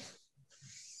 Okay.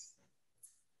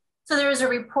 So there is a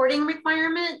reporting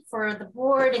requirement for the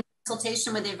board in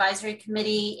consultation with the advisory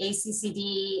committee,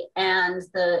 ACCD, and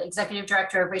the executive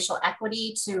director of racial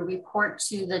equity to report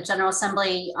to the General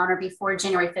Assembly on or before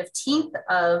January 15th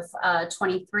of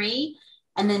 23.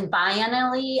 And then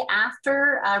biannually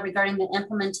after regarding the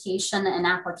implementation and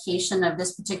application of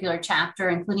this particular chapter,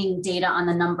 including data on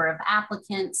the number of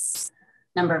applicants,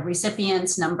 number of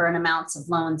recipients, number and amounts of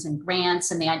loans and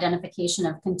grants, and the identification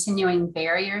of continuing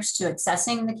barriers to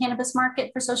accessing the cannabis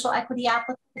market for social equity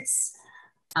applicants.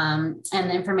 And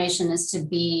the information is to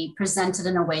be presented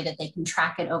in a way that they can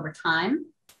track it over time.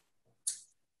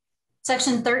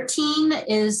 Section 13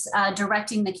 is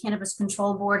directing the Cannabis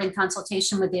Control Board in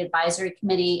consultation with the Advisory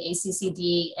Committee,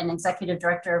 ACCD, and Executive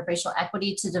Director of Racial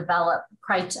Equity to develop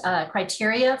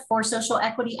criteria for social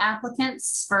equity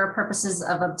applicants for purposes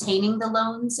of obtaining the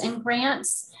loans and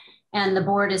grants. And the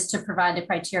board is to provide the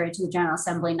criteria to the General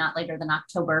Assembly not later than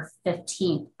October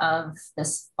 15th of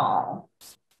this fall.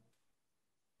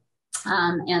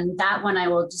 And that one I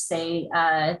will just say,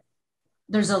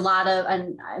 there's a lot of,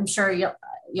 and I'm sure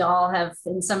y'all have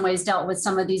in some ways dealt with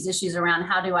some of these issues around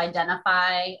how to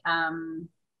identify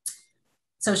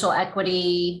social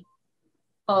equity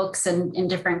folks in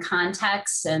different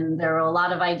contexts. And there were a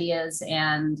lot of ideas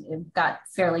and it got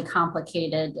fairly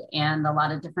complicated and a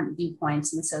lot of different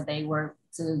viewpoints. And so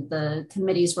the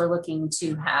committees were looking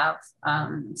to have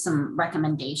some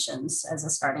recommendations as a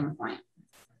starting point.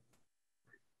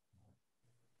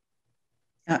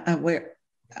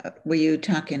 Were you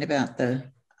talking about the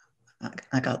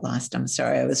I got lost. I'm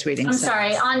sorry. I was reading. I'm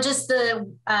sorry. On just the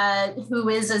who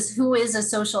is a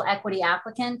social equity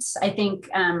applicant, I think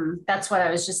that's what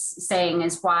I was just saying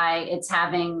is why it's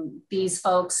having these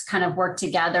folks kind of work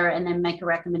together and then make a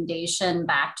recommendation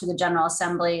back to the General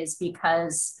Assembly is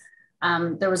because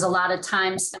there was a lot of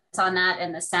time spent on that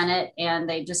in the Senate and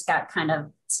they just got kind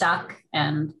of stuck.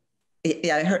 And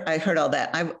yeah, I heard all that.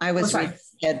 I was reading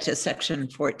ahead to section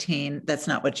 14. That's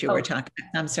not what you were talking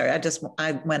about. I'm sorry.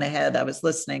 I went ahead. I was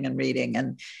listening and reading,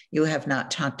 and you have not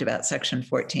talked about section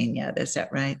 14 yet. Is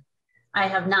that right? I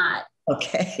have not.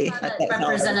 Okay.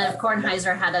 Representative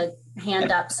Kornheiser had a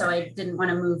hand up, so I didn't want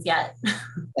to move yet.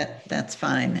 That's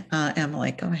fine.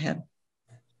 Emily, go ahead.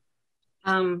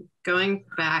 Going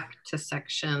back to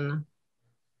section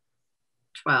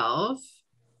 12,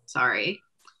 sorry.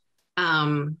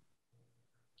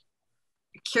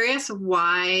 Curious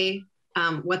why,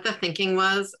 what the thinking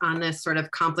was on this sort of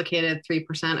complicated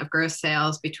 3% of gross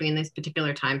sales between these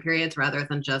particular time periods rather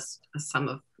than just a sum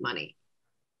of money,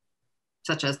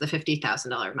 such as the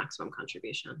 $50,000 maximum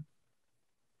contribution.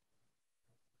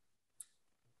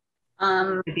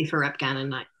 Maybe for Rep. Gannon,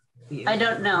 not you. I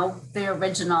don't know the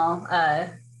original.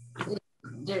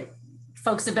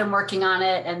 Folks have been working on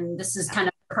it, and this is kind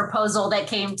of a proposal that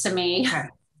came to me. Okay.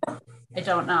 I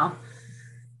don't know.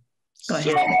 Go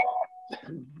ahead. So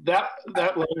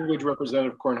that language,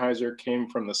 Representative Kornheiser, came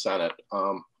from the Senate,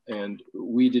 and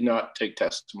we did not take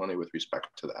testimony with respect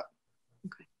to that.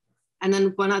 Okay. And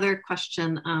then one other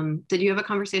question: did you have a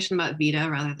conversation about VITA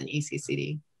rather than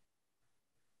ACCD?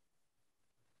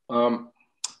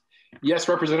 Yes,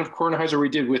 Representative Kornheiser, we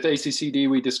did with ACCD.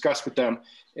 We discussed with them,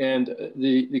 and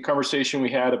the conversation we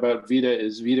had about VITA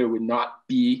is VITA would not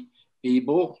be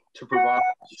able to provide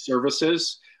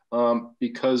services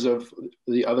because of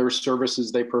the other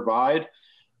services they provide,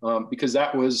 because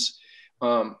that was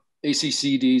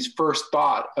ACCD's first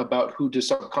thought about who to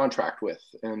subcontract with,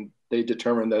 and they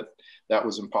determined that that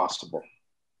was impossible.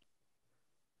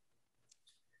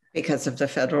 Because of the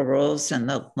federal rules and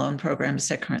the loan programs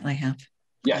they currently have?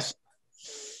 Yes.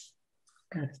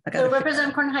 So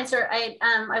Representative Kornheiser,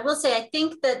 I will say, I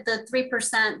think that the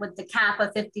 3% with the cap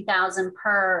of 50,000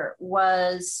 per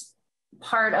was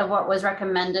part of what was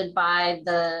recommended by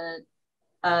the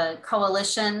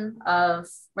coalition of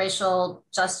racial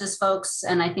justice folks.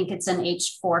 And I think it's in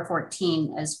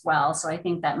H414 as well. So I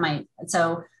think that might,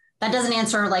 so that doesn't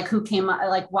answer like who came,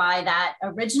 like why that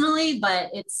originally,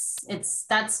 but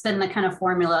that's been the kind of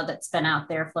formula that's been out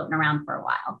there floating around for a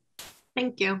while.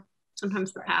 Thank you.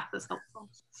 Sometimes the path is helpful.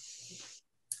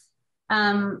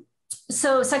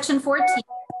 So section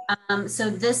 14,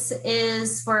 so this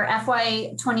is for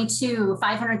FY22,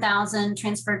 500,000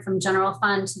 transferred from general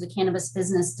fund to the Cannabis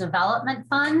Business Development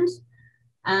Fund.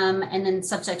 And then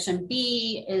subsection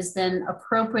B is then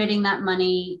appropriating that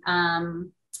money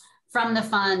from the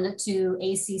fund to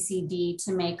ACCD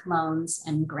to make loans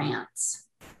and grants.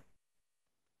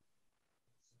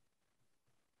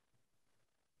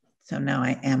 So now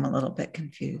I am a little bit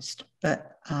confused,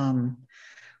 but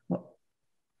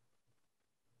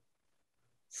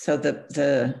so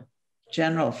the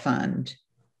general fund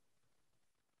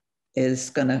is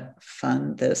going to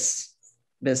fund this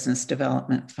business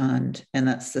development fund, and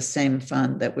that's the same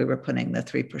fund that we were putting the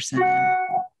 3% in.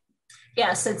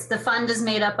 Yes, it's the fund is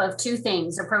made up of two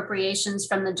things: appropriations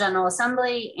from the General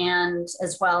Assembly and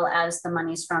as well as the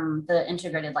monies from the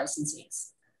integrated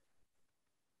licensees.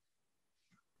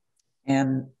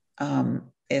 And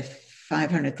if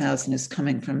 500,000 is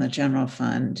coming from the general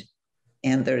fund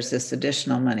and there's this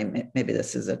additional money, maybe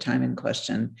this is a timing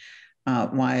question,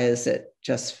 why is it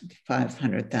just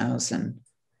 500,000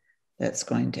 that's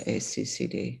going to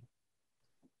ACCD?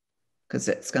 Because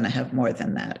it's going to have more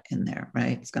than that in there,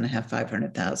 right? It's going to have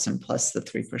 500,000 plus the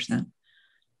 3%.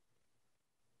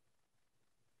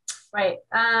 Right.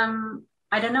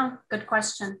 I don't know. Good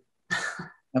question.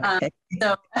 Okay.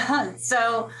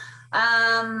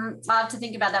 I'll have to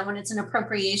think about that. When it's an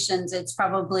appropriations, it's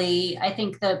probably, I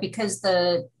think that because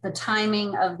the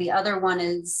timing of the other one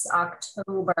is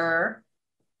October.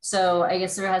 So I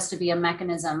guess there has to be a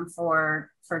mechanism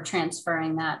for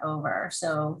transferring that over.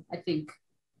 So I think,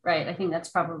 right, I think that's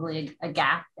probably a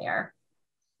gap there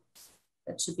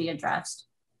that should be addressed.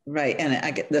 Right, and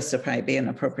I get this will probably be an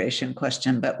appropriation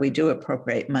question, but we do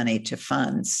appropriate money to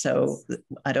funds. So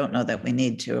I don't know that we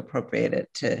need to appropriate it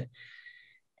to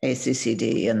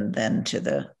ACCD and then to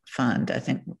the fund. I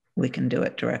think we can do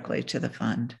it directly to the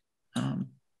fund.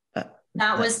 But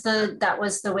that was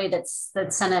the way that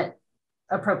Senate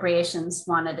appropriations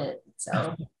wanted it.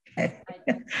 So okay.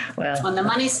 Well, on the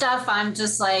money stuff, I'm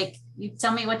just like, you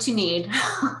tell me what you need.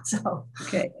 So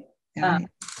okay. Right.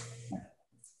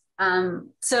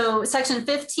 So section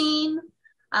 15,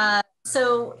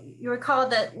 so you recall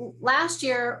that last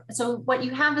year, so what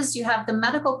you have is you have the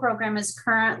medical program is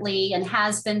currently and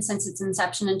has been since its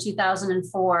inception in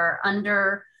 2004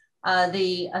 under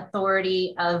the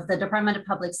authority of the Department of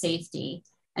Public Safety.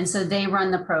 And so they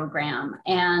run the program,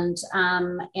 and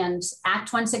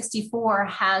Act 164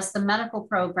 has the medical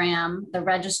program, the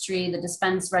registry,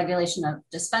 the regulation of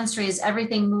dispensaries,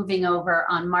 everything moving over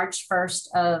on March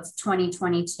 1st of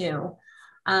 2022.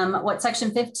 What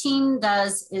Section 15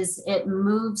 does is it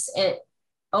moves it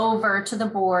over to the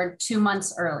board 2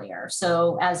 months earlier.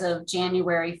 So as of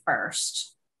January 1st.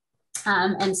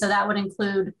 And so that would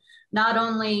include not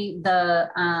only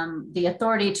the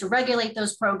authority to regulate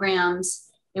those programs,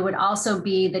 it would also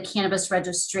be the cannabis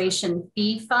registration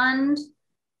fee fund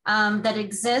that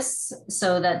exists,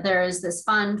 so that there is this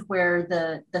fund where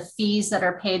the fees that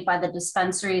are paid by the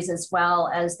dispensaries, as well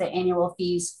as the annual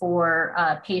fees for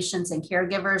patients and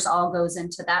caregivers, all goes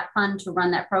into that fund to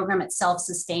run that program. It's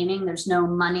self-sustaining. There's no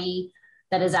money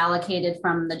that is allocated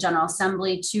from the General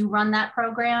Assembly to run that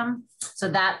program. So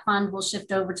that fund will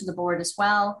shift over to the board as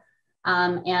well.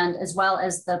 And as well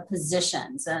as the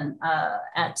positions and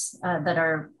that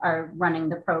are running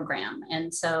the program.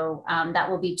 And so that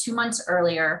will be 2 months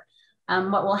earlier.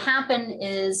 What will happen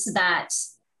is that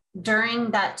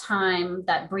during that time,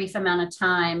 that brief amount of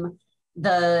time,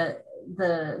 the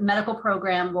medical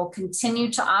program will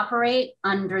continue to operate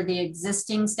under the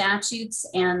existing statutes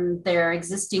and their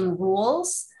existing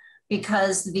rules,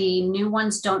 because the new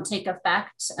ones don't take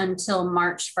effect until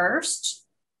March 1st.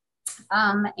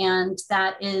 And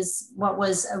that is what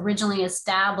was originally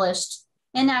established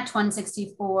in Act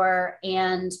 164.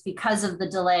 And because of the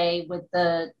delay with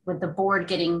the board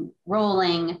getting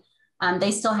rolling,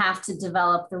 they still have to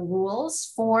develop the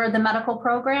rules for the medical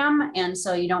program. And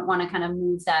so you don't want to kind of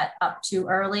move that up too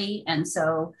early. And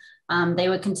so they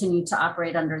would continue to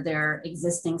operate under their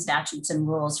existing statutes and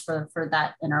rules for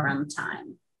that interim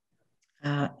time.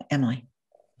 Emily.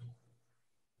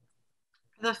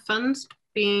 The funds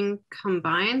being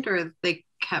combined, or are they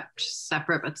kept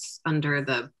separate but under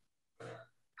the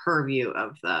purview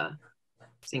of the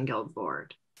single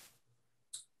board?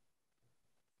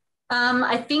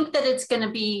 I think that it's going to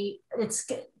be,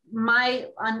 my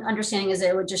understanding is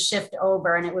it would just shift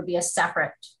over and it would be a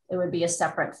separate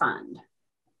fund.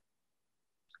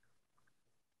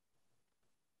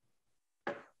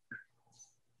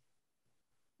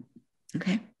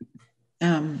 Okay.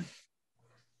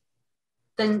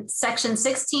 Then section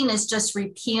 16 is just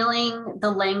repealing the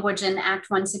language in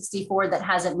Act 164 that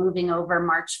has it moving over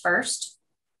March 1st.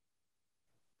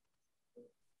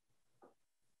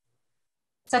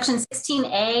 Section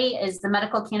 16A is the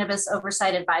Medical Cannabis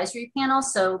Oversight Advisory Panel.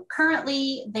 So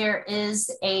currently there is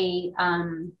a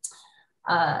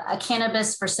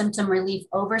Cannabis for Symptom Relief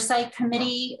Oversight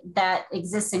Committee that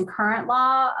exists in current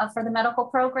law for the medical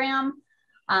program.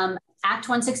 Act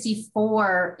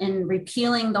 164, in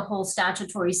repealing the whole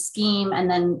statutory scheme and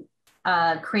then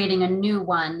creating a new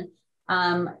one,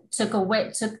 took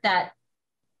that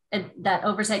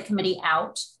oversight committee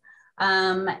out,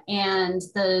 and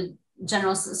the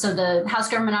House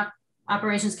Government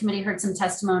Operations Committee heard some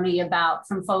testimony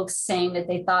from folks saying that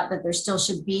they thought that there still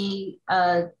should be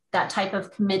that type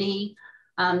of committee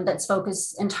that's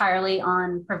focused entirely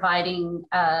on providing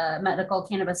medical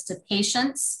cannabis to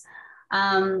patients.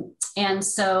 And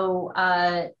so,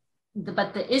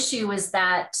 but the issue is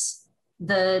that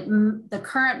the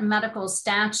current medical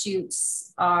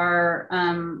statutes are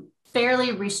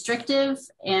fairly restrictive,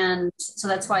 and so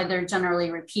that's why they're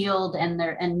generally repealed,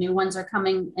 and new ones are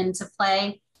coming into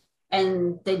play,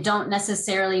 and they don't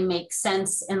necessarily make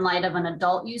sense in light of an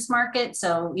adult use market.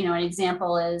 So, an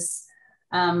example is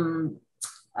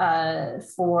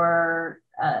for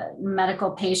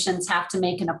medical patients have to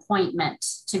make an appointment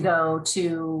to go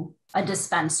to a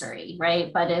dispensary,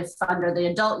 right? But if under the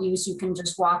adult use, you can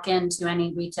just walk into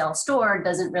any retail store, it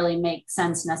doesn't really make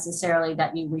sense necessarily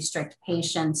that you restrict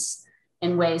patients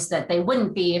in ways that they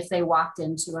wouldn't be if they walked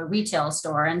into a retail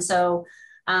store. And so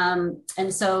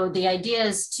the idea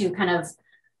is to kind of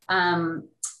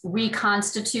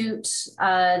reconstitute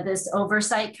this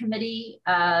oversight committee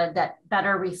that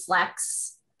better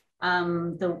reflects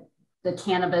the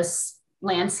cannabis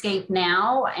landscape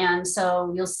now. And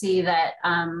so you'll see that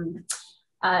in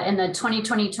the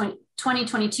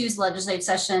 2022's legislative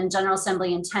session, General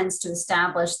Assembly intends to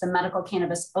establish the Medical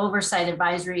Cannabis Oversight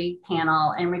Advisory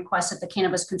Panel and request that the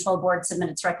Cannabis Control Board submit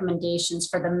its recommendations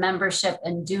for the membership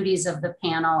and duties of the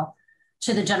panel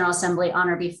to the General Assembly on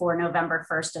or before November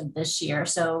 1st of this year.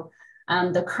 So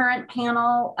the current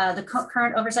panel, the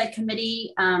current Oversight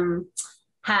Committee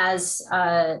has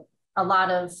a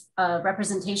lot of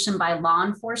representation by law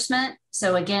enforcement.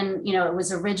 So again, you know, it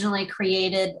was originally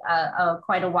created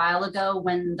quite a while ago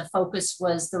when the focus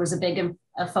was, there was a big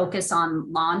focus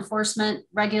on law enforcement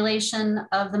regulation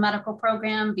of the medical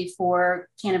program before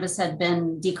cannabis had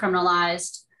been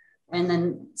decriminalized and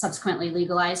then subsequently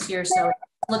legalized here. So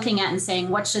looking at and saying,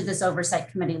 what should this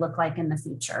oversight committee look like in the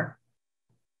future?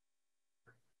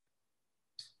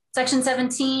 Section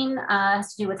 17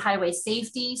 has to do with highway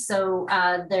safety. So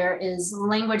there is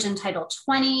language in Title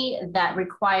 20 that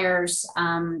requires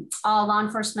all law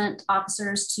enforcement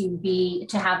officers to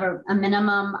have a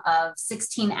minimum of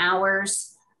 16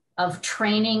 hours of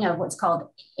training of what's called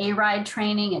ARIDE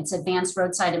training. It's Advanced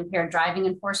Roadside Impaired Driving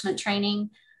Enforcement Training.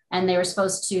 And they were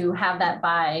supposed to have that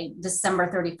by December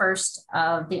 31st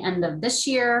of the end of this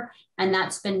year. And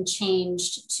that's been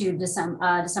changed to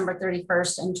December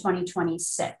 31st in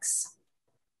 2026.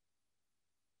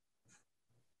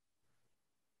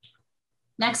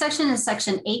 Next section is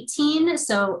section 18.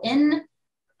 So in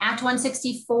Act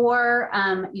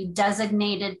 164, you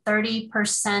designated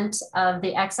 30% of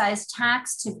the excise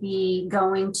tax to be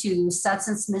going to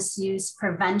substance misuse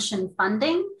prevention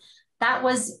funding. That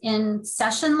was in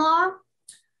session law.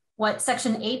 What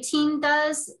section 18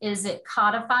 does is it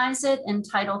codifies it in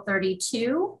Title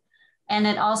 32. And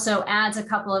it also adds a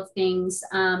couple of things,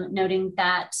 noting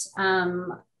that,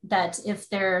 that if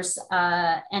there's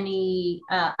any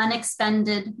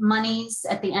unexpended monies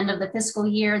at the end of the fiscal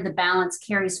year, the balance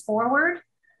carries forward.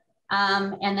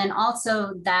 And then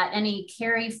also that any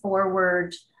carry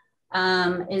forward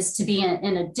is to be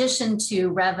in addition to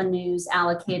revenues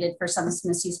allocated for substance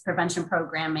misuse prevention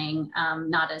programming,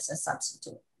 not as a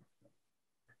substitute.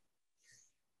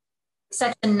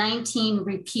 Section 19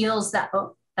 repeals that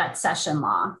session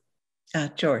law.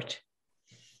 George.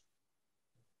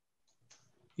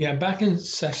 Yeah, back in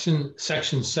section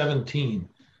 17,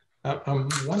 I'm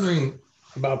wondering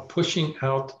about pushing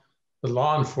out the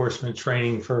law enforcement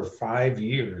training for 5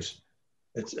 years.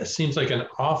 It seems like an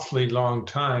awfully long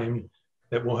time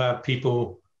that we'll have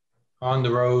people on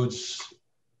the roads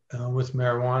with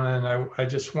marijuana. And I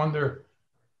just wonder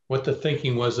what the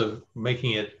thinking was of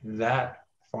making it that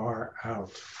far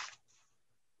out.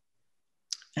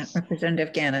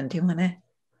 Representative Gannon, do you want to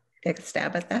take a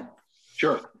stab at that?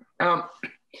 Sure.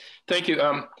 Thank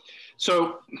you.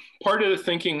 So part of the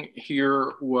thinking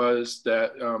here was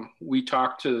that we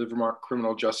talked to the Vermont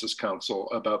Criminal Justice Council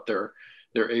about their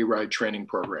ARIDE training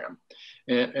program.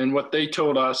 And what they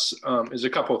told us is a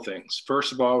couple of things.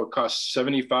 First of all, it costs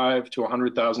 $75,000 to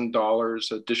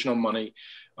 $100,000 additional money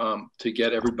to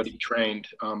get everybody trained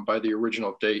by the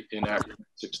original date in Act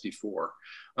 64.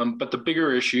 But the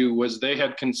bigger issue was they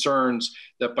had concerns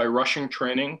that by rushing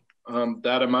training,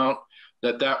 that amount,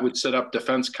 that would set up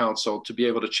defense counsel to be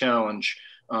able to challenge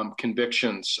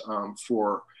convictions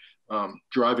for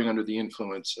driving under the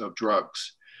influence of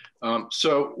drugs.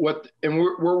 So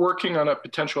we're working on a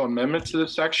potential amendment to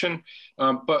this section,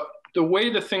 but the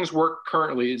way the things work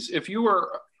currently is if you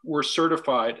were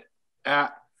certified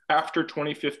after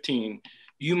 2015,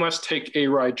 you must take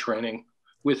ARIDE training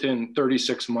within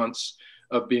 36 months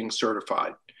of being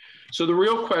certified. So the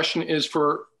real question is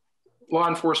for law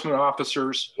enforcement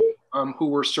officers who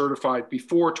were certified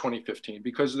before 2015,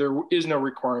 because there is no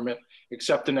requirement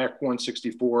except in Act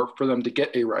 164 for them to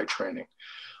get ARIDE training.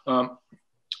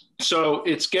 So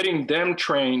it's getting them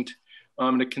trained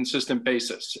on a consistent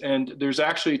basis. And there's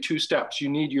actually 2 steps. You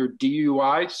need your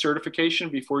DUI certification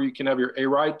before you can have your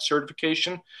ARIDE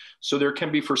certification. So there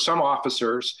can be, for some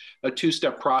officers, a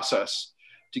 2-step process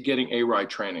to getting ARIDE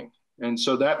training. And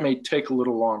so that may take a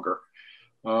little longer.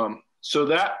 So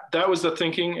that was the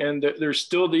thinking. And there's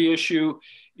still the issue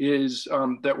is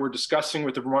that we're discussing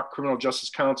with the Vermont Criminal Justice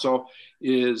Council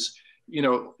is, you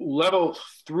know, level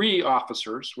 3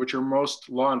 officers, which are most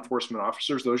law enforcement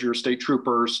officers, those are your state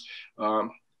troopers,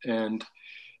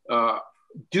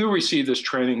 do receive this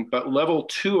training, but level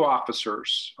 2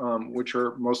 officers, which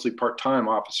are mostly part-time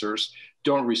officers,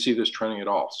 don't receive this training at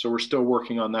all. So we're still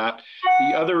working on that.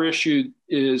 The other issue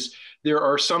is there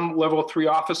are some level 3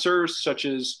 officers, such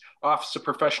as Office of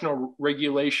Professional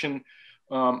Regulation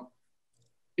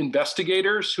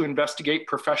investigators who investigate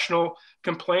professional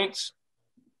complaints,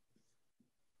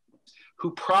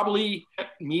 who probably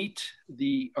meet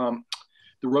the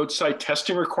roadside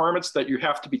testing requirements that you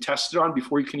have to be tested on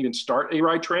before you can even start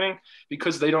ARIDE training,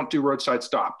 because they don't do roadside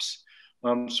stops.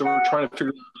 So we're trying to figure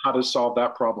out how to solve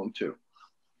that problem too.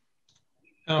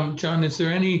 John, is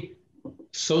there any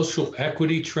social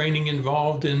equity training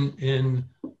involved in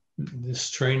this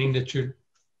training that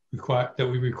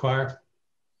we require?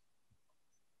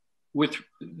 With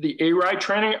the ARIDE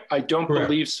training, I don't Correct.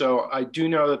 believe so. I do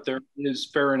know that there is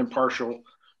fair and impartial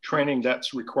training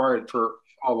that's required for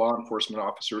all law enforcement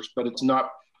officers, but it's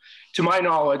not, to my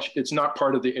knowledge, it's not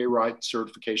part of the ARIDE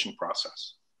certification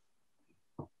process.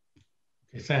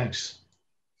 Okay, thanks.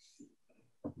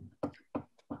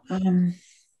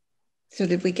 So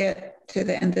did we get to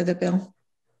the end of the bill?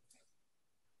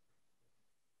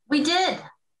 We did.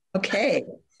 Okay.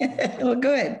 Well,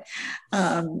 good.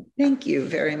 Thank you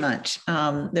very much. There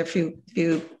are a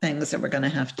few things that we're going to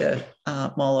have to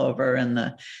mull over, and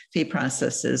the fee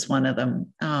process is one of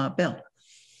them. Bill.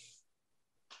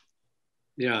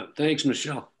 Yeah, thanks,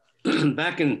 Michelle.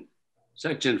 Back in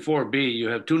section 4B, you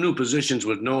have 2 new positions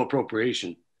with no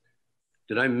appropriation.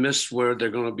 Did I miss where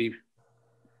they're going to be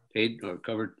paid or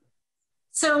covered?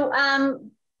 So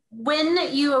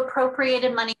when you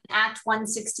appropriated money in Act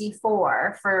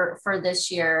 164 for this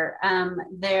year,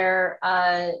 there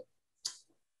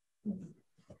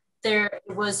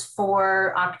was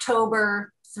for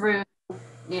October through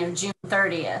June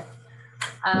 30th.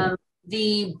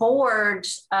 The board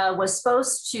was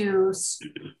supposed to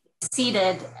seat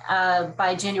it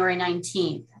by January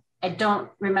 19th. I don't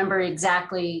remember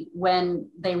exactly when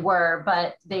they were,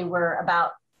 but they were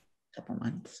about a couple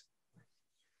months.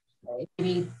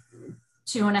 Maybe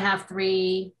 2.5,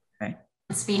 3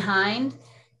 months behind.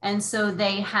 And so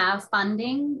they have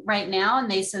funding right now. And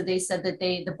they said that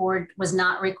the board was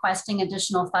not requesting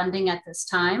additional funding at this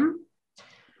time.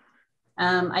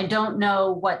 I don't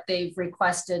know what they've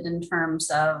requested in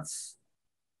terms of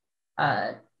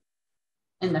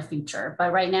in the future,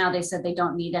 but right now they said they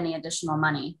don't need any additional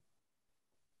money.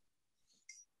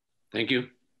 Thank you.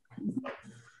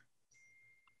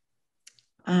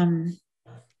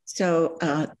 So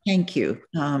thank you,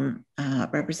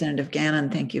 Representative Gannon.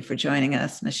 Thank you for joining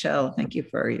us. Michelle, thank you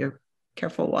for your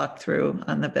careful walkthrough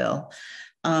on the bill.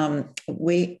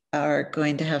 We are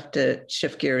going to have to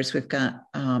shift gears. We've got,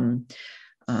 I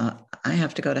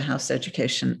have to go to House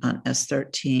Education on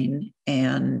S13,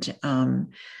 and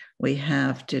we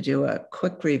have to do a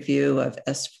quick review of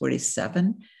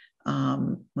S47,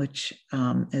 which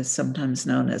is sometimes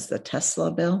known as the Tesla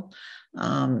bill.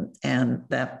 And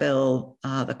that bill,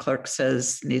 the clerk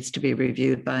says, needs to be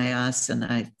reviewed by us. And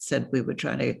I said we would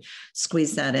try to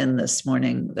squeeze that in this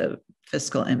morning. The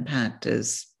fiscal impact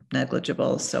is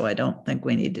negligible, so I don't think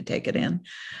we need to take it in.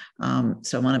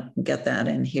 So I want to get that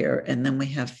in here. And then we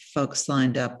have folks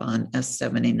lined up on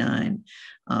S79.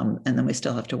 And then we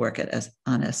still have to work it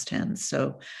on S10.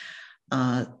 So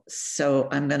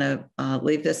I'm going to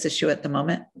leave this issue at the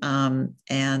moment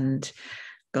and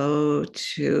go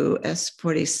to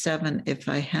S47 if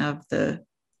I have the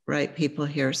right people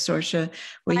here. Sorsha,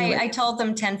 I told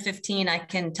them 10:15. I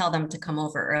can tell them to come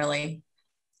over early.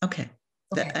 Okay.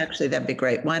 Actually, that'd be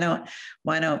great. Why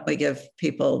don't we give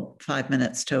people 5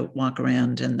 minutes to walk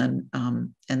around and then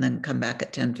come back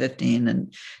at 10:15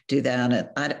 and do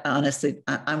that. Honestly,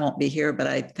 I won't be here, but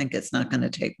I think it's not going to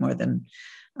take more than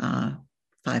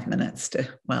 5 minutes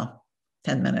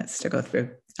 10 minutes to go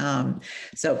through.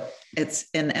 So it's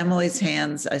in Emily's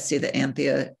hands. I see that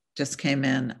Anthea just came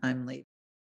in. I'm leaving.